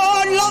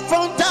 Lord, Lord,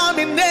 from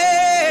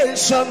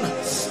contamination.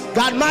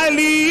 Guard my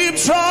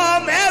lips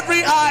from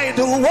every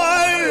idle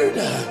word.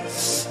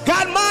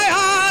 Guard my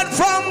heart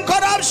from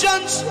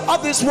corruptions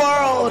of this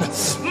world.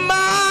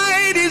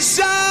 My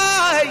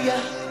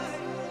desire,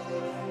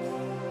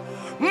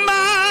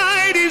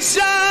 my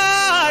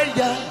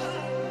desire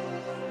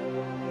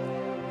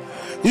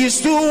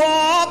is to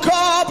walk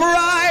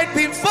upright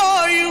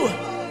before you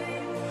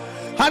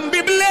and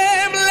be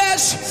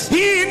blameless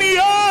in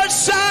your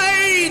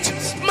sight.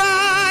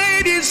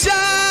 My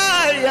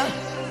desire,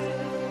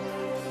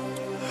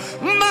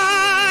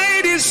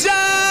 my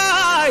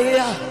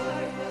desire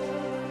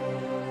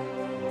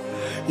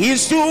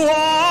is to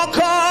walk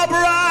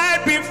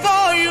upright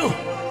before you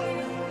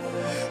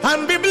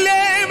and be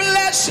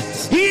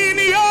blameless in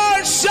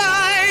your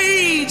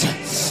sight.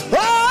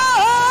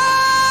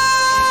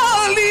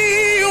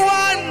 Holy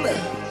One,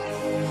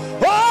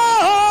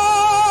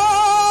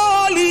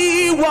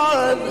 Holy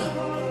One,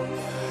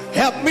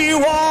 help me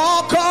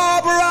walk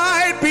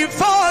upright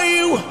before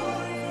you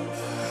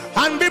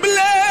and be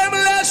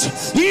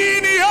blameless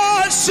in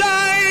your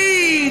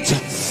sight.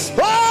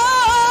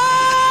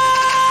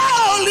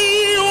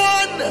 Holy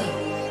One,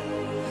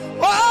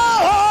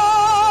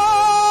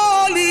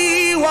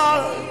 Holy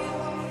One,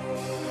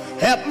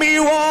 help me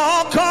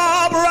walk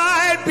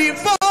upright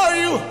before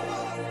you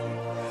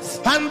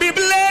and be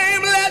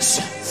blameless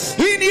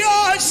in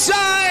your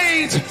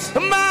sight.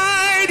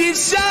 My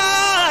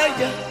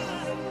desire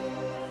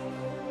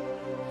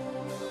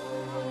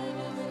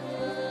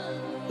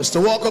is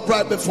to walk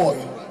upright before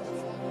you.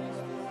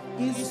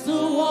 Is to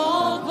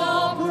walk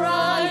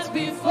upright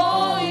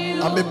before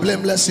you And be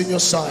blameless in your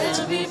sight.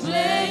 and be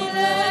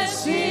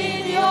blameless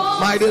in your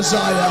My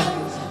desire,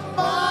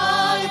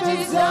 my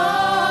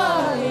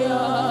desire,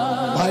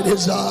 my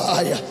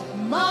desire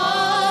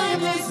my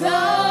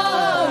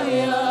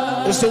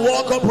desire is to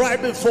walk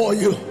upright before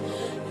you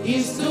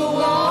is to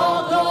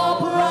walk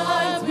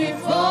upright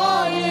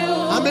before you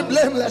and be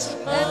blameless.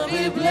 and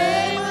be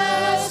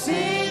blameless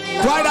in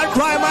your Cry that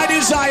cry, my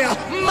desire,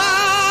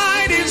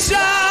 my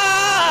desire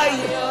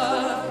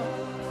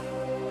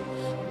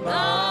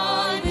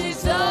my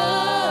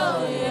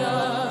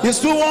desire is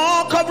to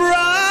walk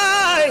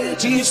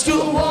upright, is to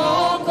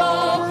walk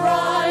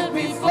upright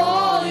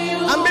before you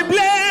and be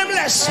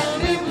blameless.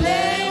 and be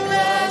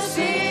blameless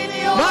in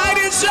your My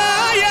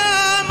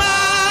desire,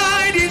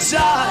 my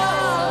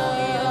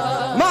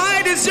desire,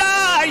 my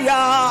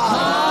desire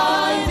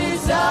my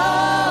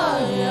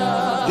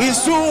desire is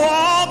to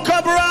walk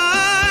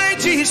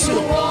upright, is to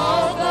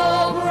walk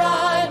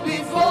upright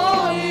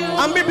before you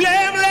and be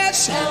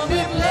blameless. and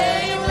be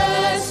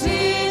blameless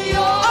in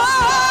your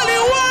Holy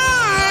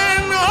One,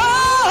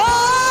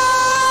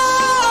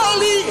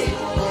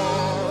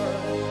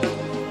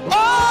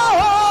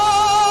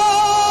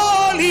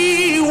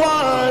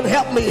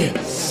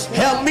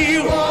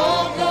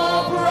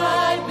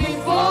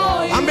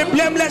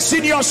 blameless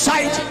in your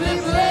sight. and be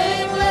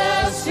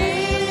blameless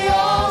in your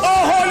sight.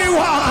 Oh, Holy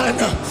One.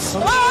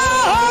 Oh,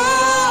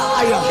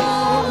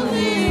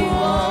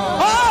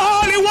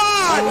 Holy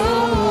One.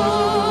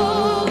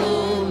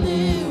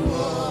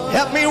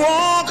 Help me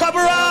walk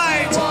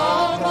upright.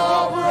 Walk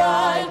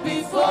upright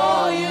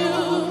before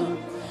you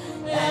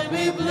and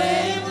be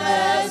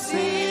blameless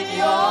in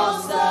your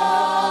sight.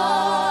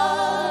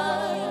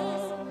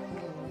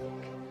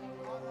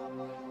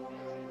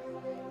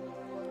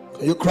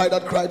 Can you cry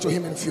that cry to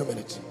him in a few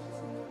minutes?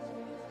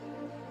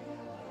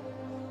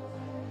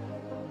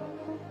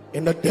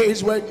 In the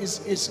days where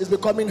it's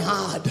becoming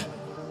hard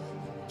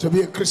to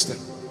be a Christian,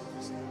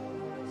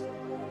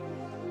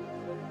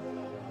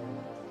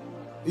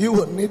 you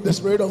will need the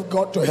Spirit of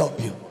God to help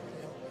you,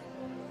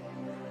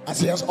 as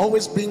he has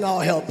always been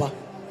our helper.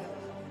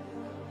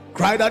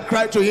 Cry that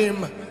cry to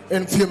him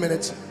in a few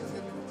minutes.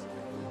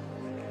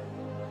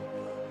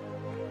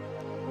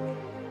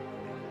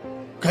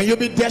 Can you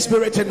be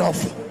desperate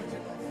enough?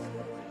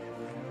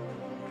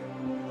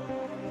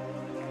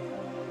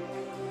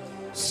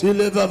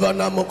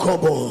 Silevavana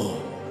Mokobo.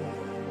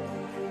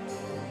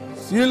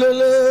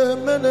 Silele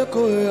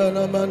meneko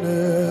yana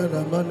mane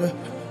na mane.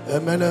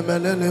 Emene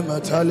menene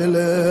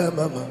matalele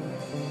mama.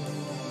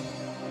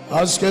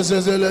 Aske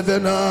zele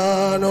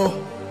venano.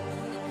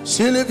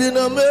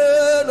 Silivina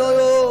meno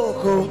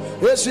yoko.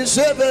 Esi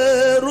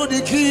sebe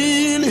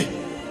rudikili.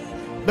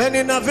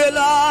 Beni na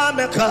vela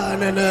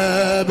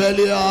mekanene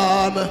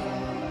beliame.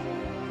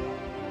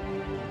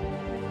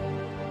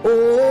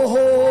 Oh,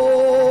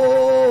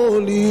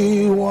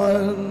 Holy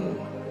One,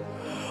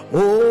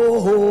 oh,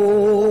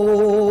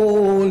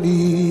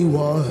 Holy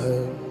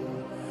One,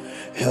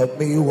 help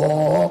me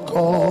walk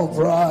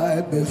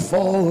upright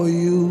before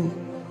you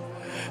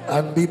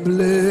and be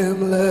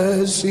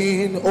blameless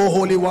in. Oh,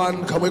 Holy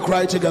One, can we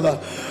cry together?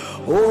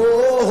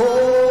 Oh,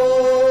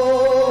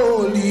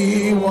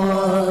 Holy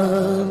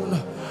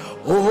One,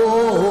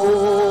 oh,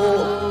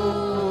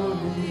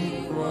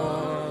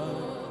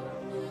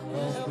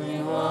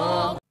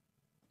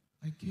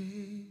 I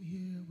came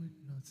here with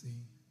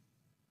nothing,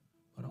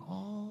 but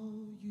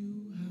all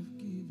you have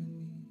given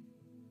me.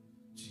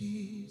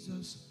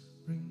 Jesus,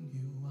 bring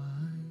new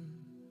wine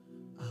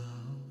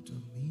out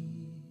of me.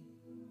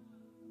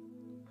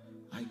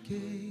 I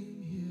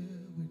came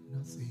here with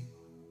nothing,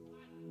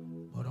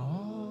 but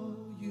all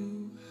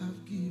you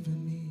have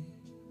given me.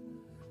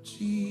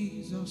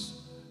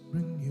 Jesus,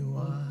 bring new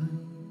wine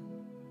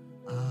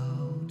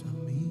out of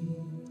me.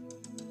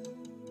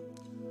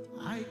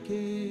 I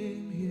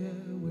came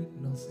here with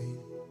nothing,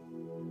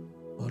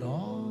 but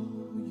all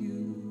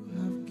you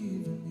have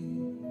given me.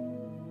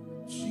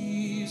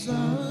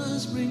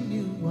 Jesus, bring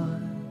new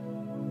wine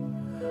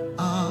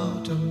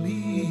out of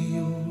me.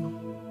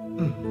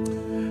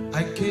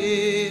 I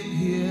came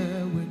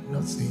here with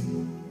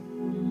nothing,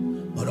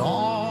 but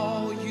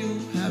all you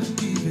have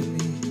given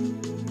me.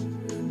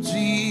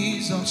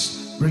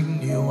 Jesus, bring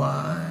new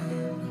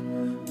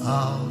wine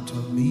out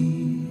of me.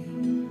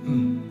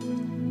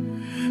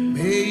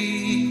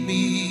 Make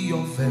me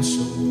your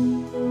vessel.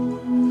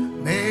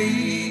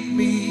 Make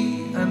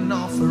me an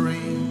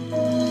offering.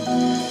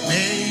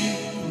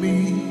 Make me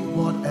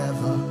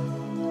whatever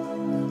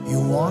you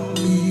want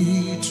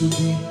me to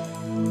be.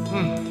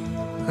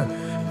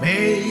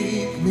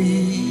 Make me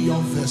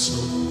your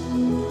vessel.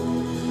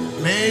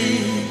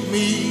 Make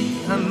me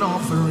an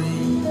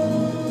offering.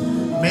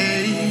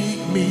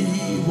 Make me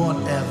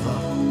whatever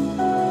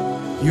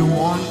you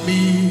want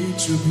me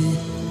to be.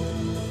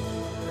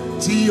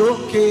 Theo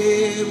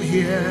came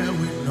here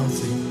with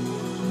nothing,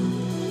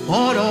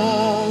 but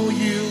all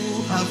you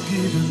have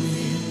given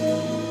me.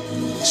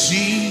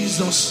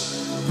 Jesus,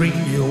 bring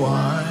your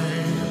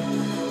wine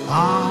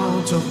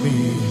out of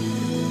me.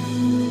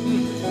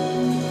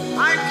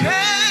 I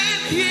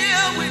came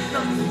here with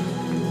nothing,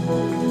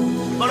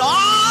 but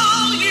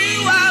all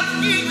you have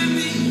given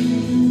me.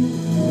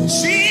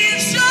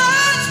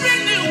 Jesus,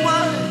 bring your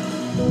wine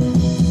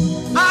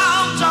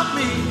out of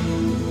me.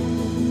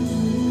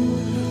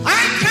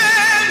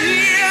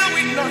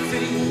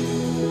 Nothing,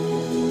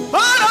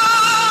 but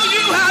all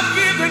you have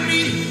given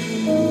me.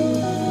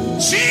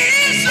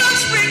 Jesus,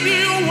 bring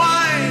new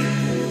wine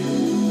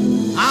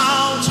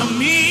out of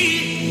me.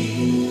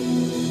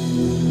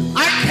 I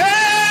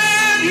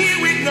came here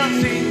with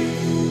nothing,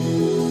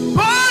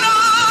 but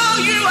all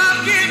you have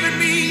given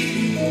me.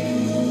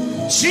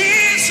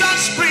 Jesus,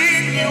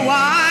 bring new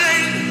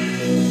wine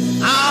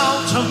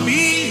out of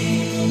me.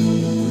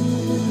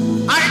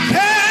 I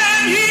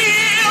came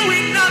here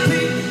with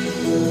nothing,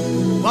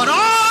 but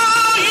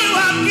all you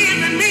have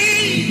given me.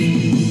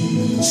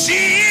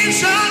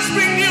 Jesus,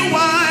 bring you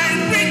wine,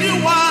 bring you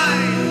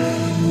wine.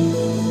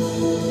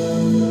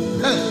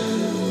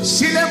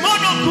 Si le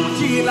mono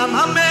kuti la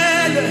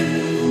mamele,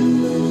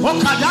 o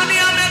kadani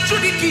ame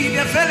tudiki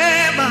de fele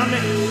mame.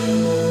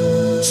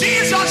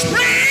 Jesus,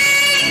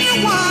 bring you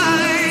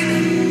wine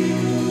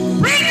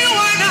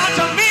out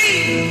of me.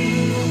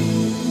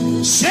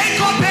 Shake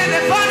up the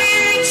funny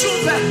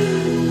chuve,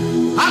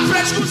 a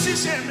fresh kusi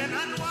semen.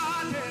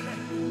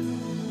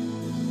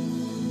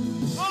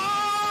 Oh,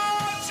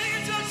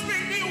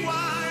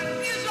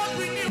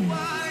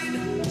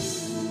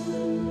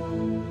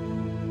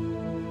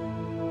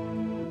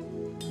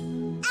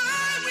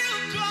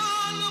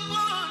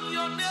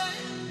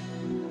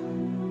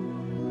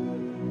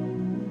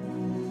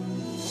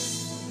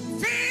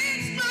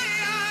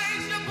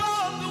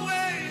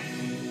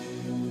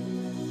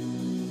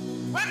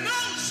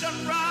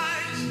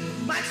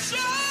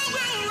 soul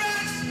will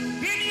rest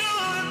in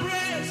your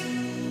embrace.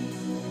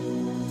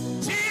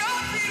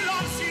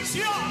 Theophilus is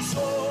your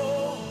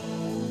soul,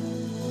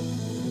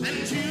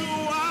 and you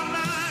are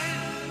mine.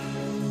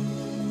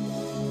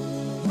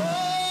 Oh,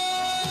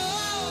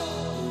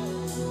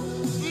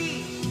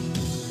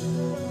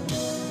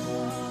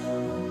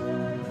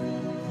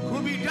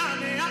 could be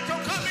done. I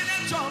don't come in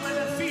and tell me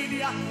the feed.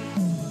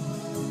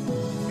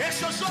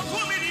 Eso so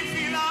come in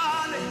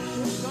finale.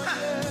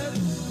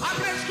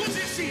 Abre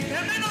scusi sì, e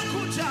meno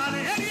cucciare.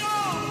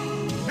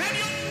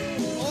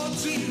 Oh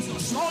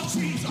Jesus, oh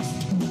Jesus,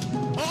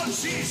 oh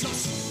Jesus.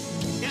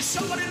 Is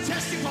somebody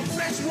testing for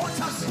fresh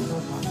waters?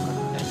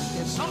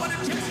 Somebody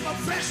testing for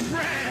fresh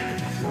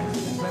bread.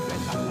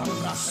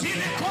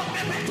 Sile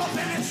come me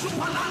come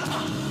supalata.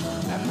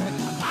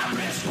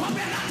 Abre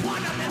come la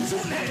quana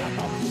mezune.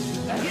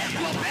 Ye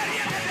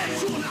globeria de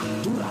mezuna.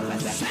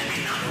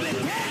 Semina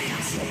pleteria.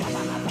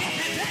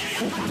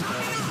 Pleteria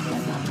patamina.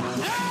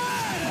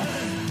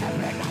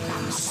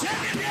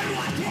 Semina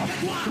luatike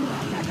kwa.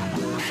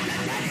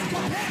 Pleteria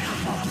kopena.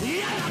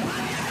 Yala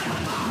bania de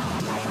mama.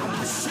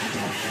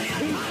 Semina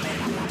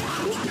pamena.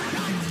 Aruka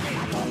danske.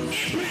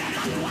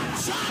 Ibrena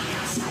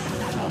tuanzania.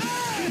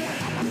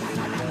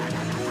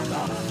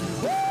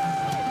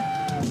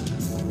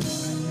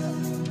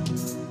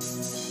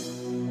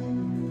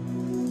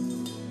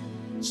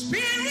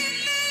 Spirit,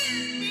 lead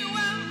me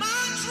where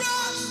my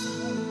trust.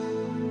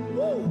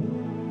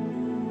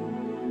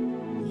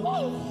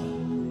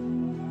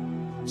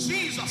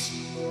 Jesus,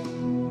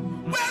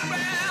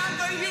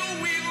 wherever you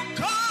will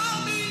call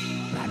me,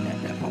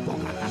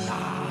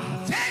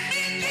 take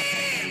me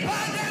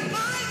deeper than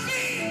my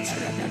feet.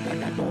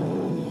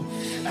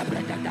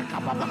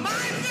 My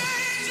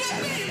faith will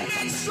be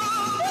made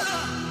stronger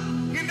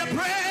in the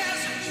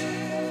presence.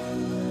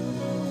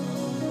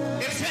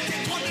 If it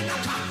is coming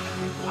back,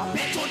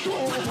 beto do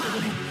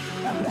tapale,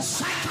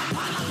 saika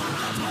pala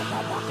parata,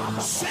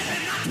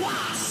 seven at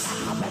once,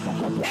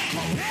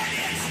 echo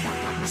periods,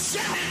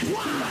 seven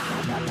one,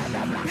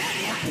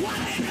 many at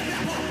one in the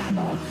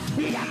level,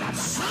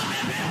 some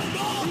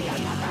bello,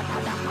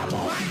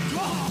 my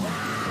God.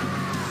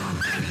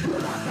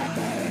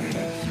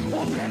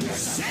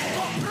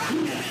 Seko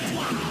prande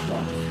metwa,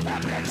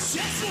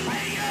 Jesu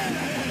meye,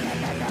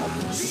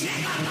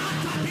 Sega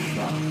nata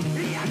bibo,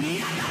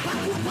 Yada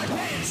bakupa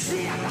desi,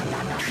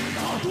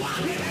 Kodwa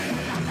bile,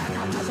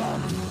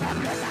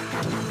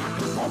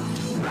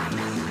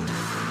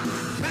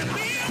 let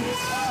me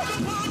walk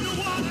upon the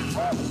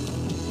water,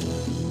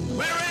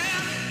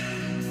 wherever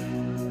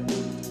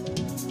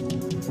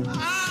I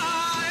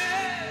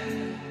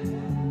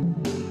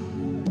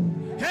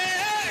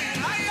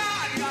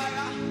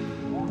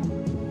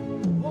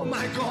oh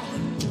my God.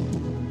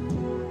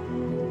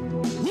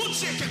 Who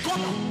check a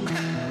come?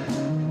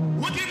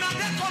 Who did not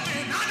come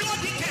in? I know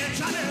the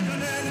channel.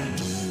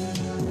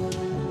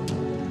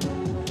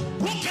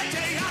 Who get a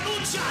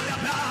Yanucha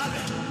about?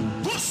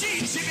 Who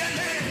sees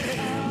again?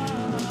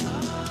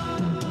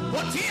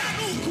 What the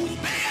Anuku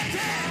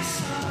Beates?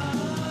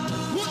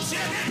 Who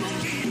said it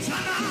looking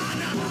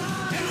Tanana?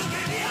 And look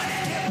at the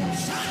other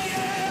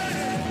Sanya.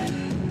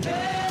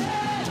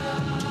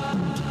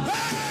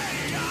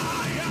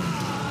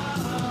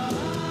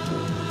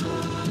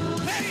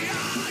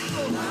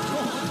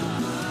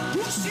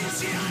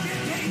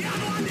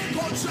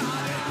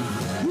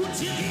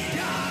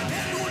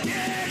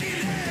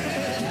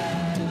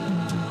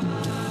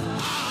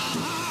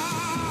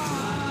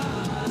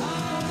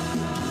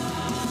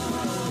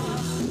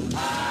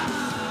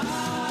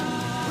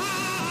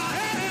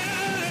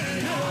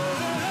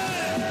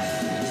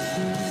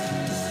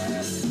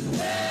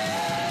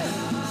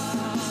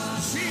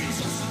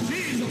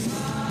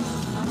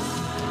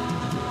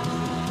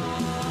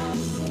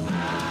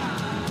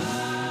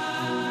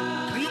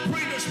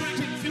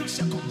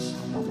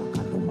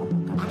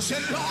 Say,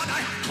 Lord,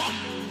 I come.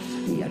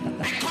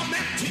 I come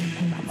empty.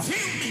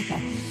 Fill me.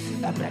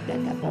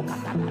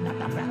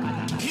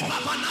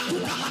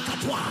 Kibabanatuka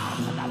makatwa.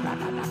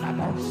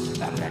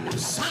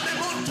 Sane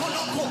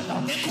montoloko.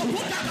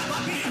 Ekubuta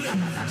kababile.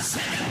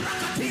 Sene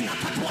brakatina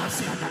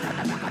katwasi.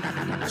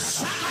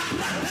 Saka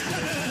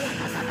braketele.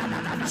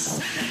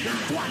 Sene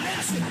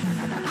nakwalesi.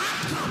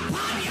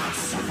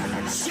 Akampanias.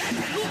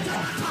 Sene luta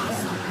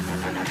nakasa.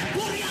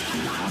 Ekuria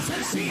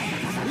katansi.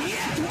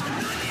 Yetu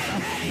anani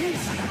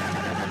edeis.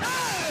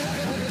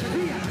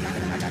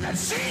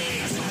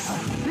 Jesus!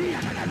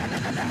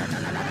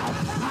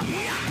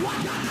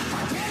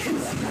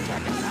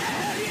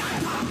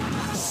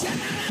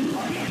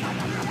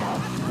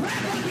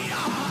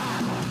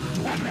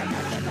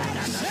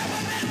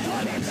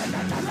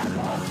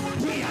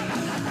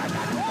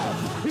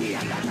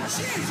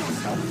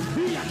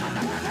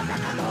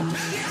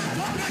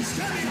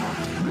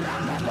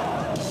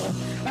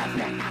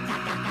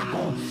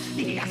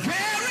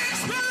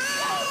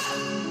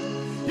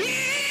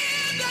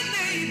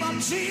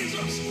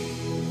 Jesus,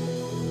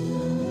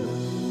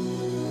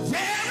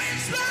 there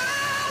is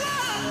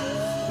power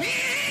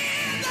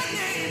in the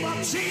name of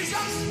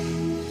Jesus.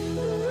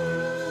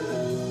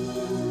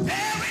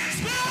 There is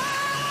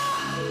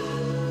power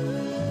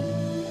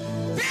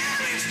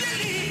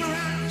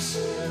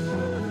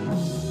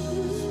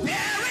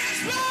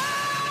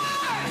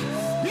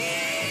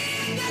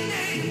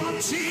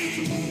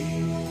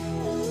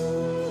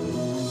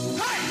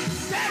Hey,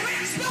 there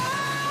is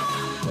power.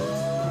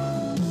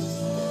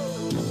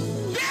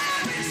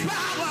 There is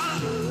power.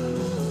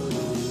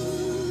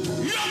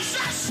 You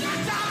just shut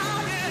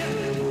down it.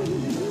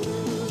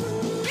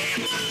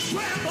 Demons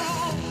tremble.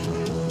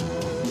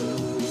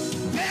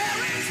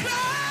 There is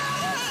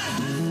power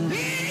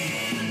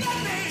in the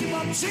name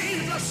of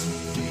Jesus.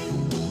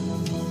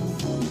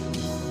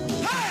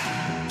 Hey,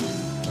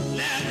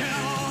 let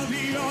all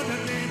the other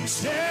names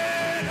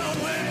fade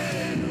away.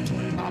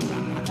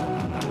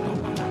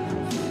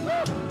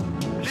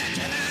 Let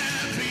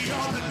every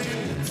other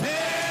name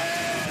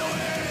fade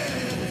away.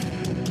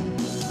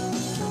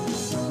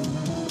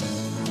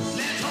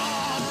 Let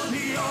all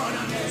the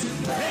other names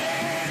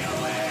fade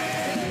away.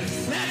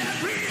 Let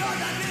every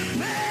other name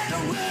fade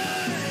away.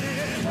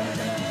 Let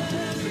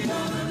every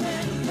other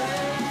name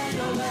fade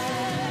away.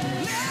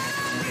 Let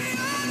every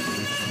other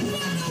name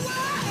fade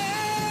away.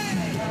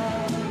 Let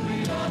every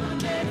other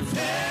name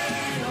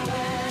fade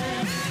away.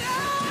 Let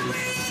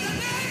every other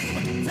name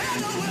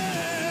fade away.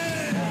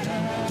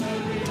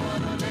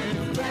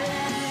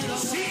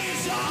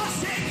 Jesus,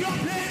 take your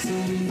place.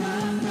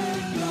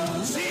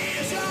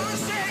 Jesus,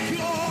 take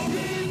your.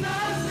 Jesus,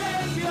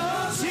 take your.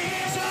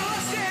 Jesus,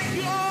 take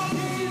your.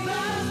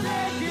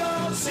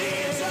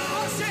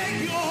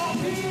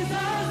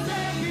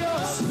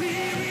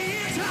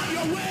 Spirit, have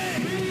your way.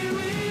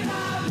 Spirit,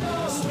 have your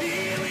way.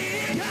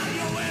 Spirit, have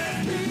your way.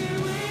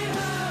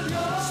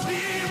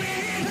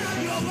 Spirit,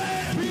 have your way. Spirit, have your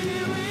way.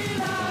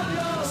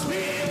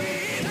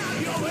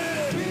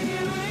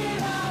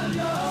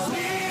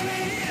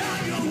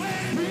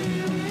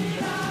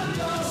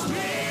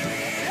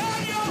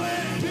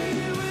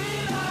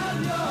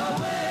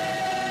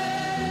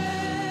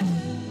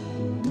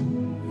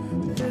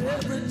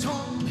 Every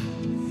tongue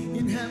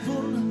in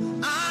heaven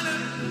and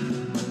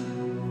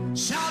earth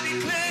shall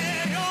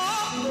declare your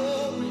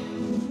glory.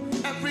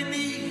 Every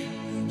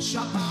knee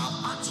shall bow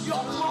at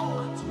your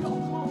throne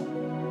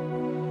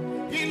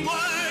in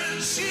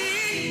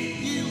worship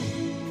you.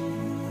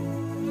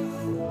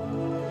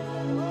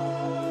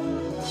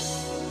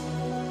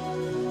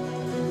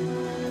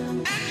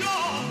 And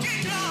your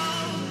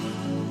kingdom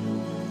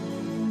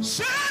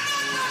shall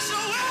not pass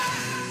away.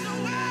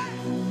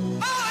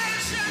 Oh,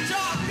 ancient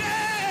of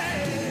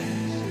days.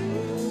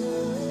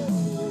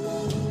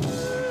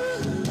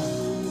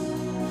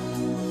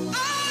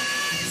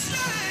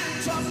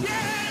 Ancient of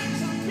days.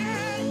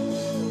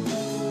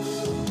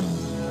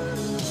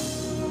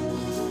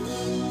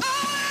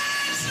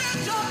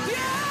 Ancient of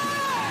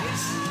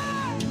days.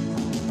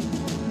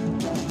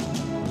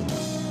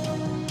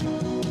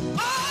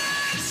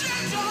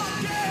 Ancient of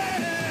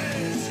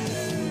days.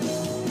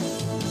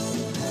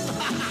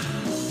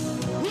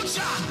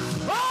 Ucha.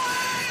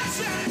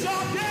 Ancient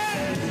of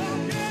days.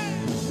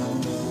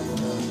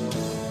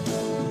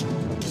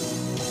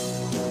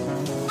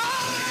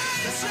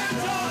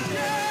 Ancient of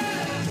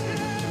days.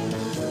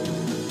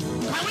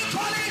 Can we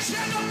call it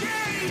ancient of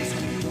days?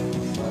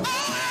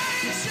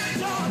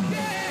 Ancient of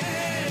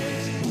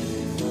days.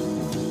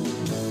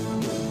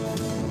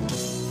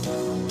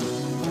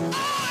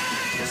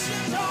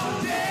 Ancient of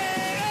days.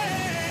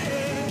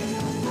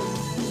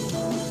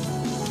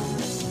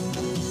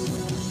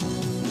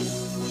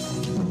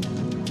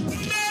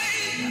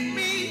 Make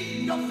me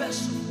your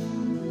vessel.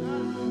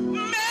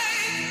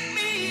 Make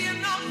me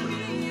enough.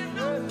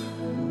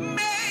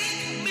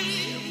 Make me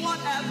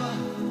whatever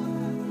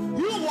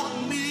you want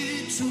me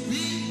to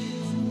be.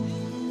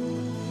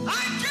 I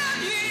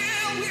came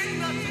here with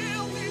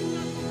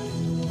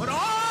nothing, but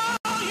all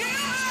you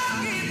have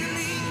given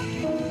me.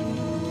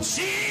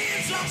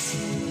 Jesus,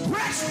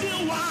 press the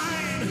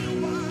wine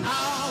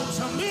out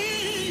of me.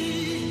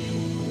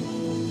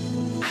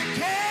 I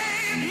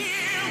came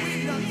here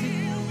with nothing,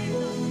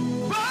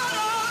 but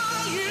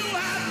all you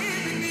have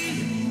given me.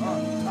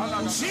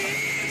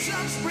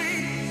 Jesus,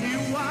 bring the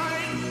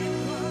wine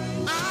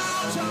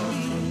out of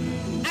me.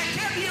 I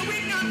came here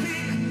with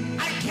nothing.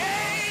 I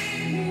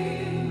came.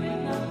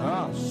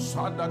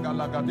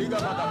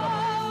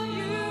 All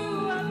you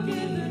have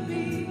given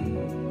me,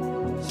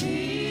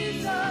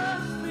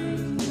 Jesus,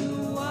 bring new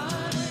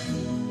wine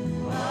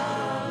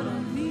out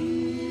of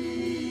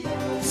me.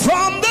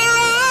 From the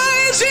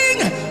rising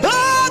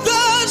of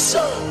the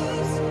sun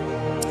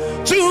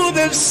to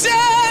the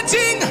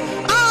setting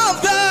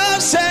of the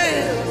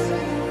sun,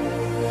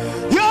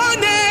 your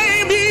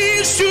name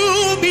is to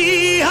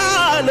be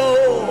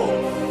hallowed.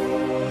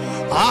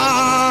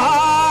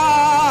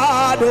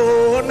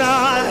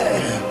 Adonai.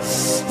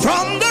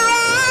 From the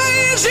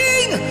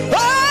rising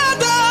of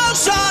the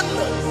sun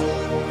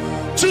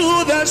to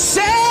the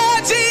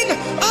setting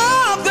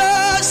of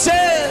the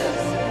sun,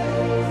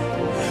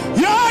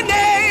 your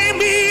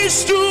name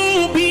is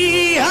to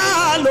be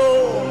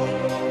hallowed.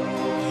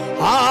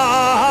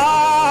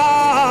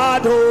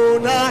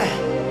 Adonai.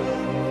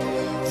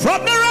 From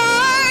the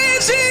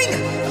rising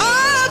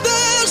of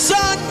the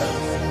sun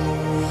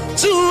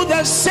to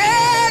the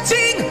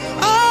setting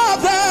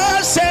of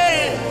the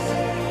sun,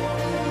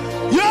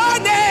 your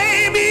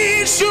name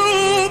is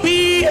to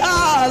be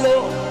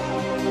hallowed.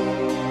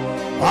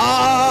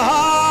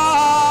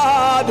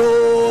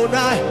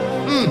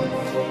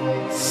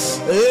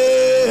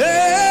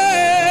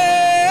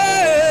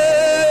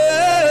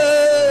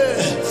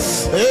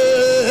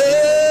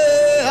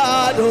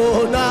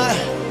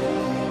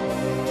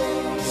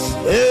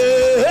 Hey.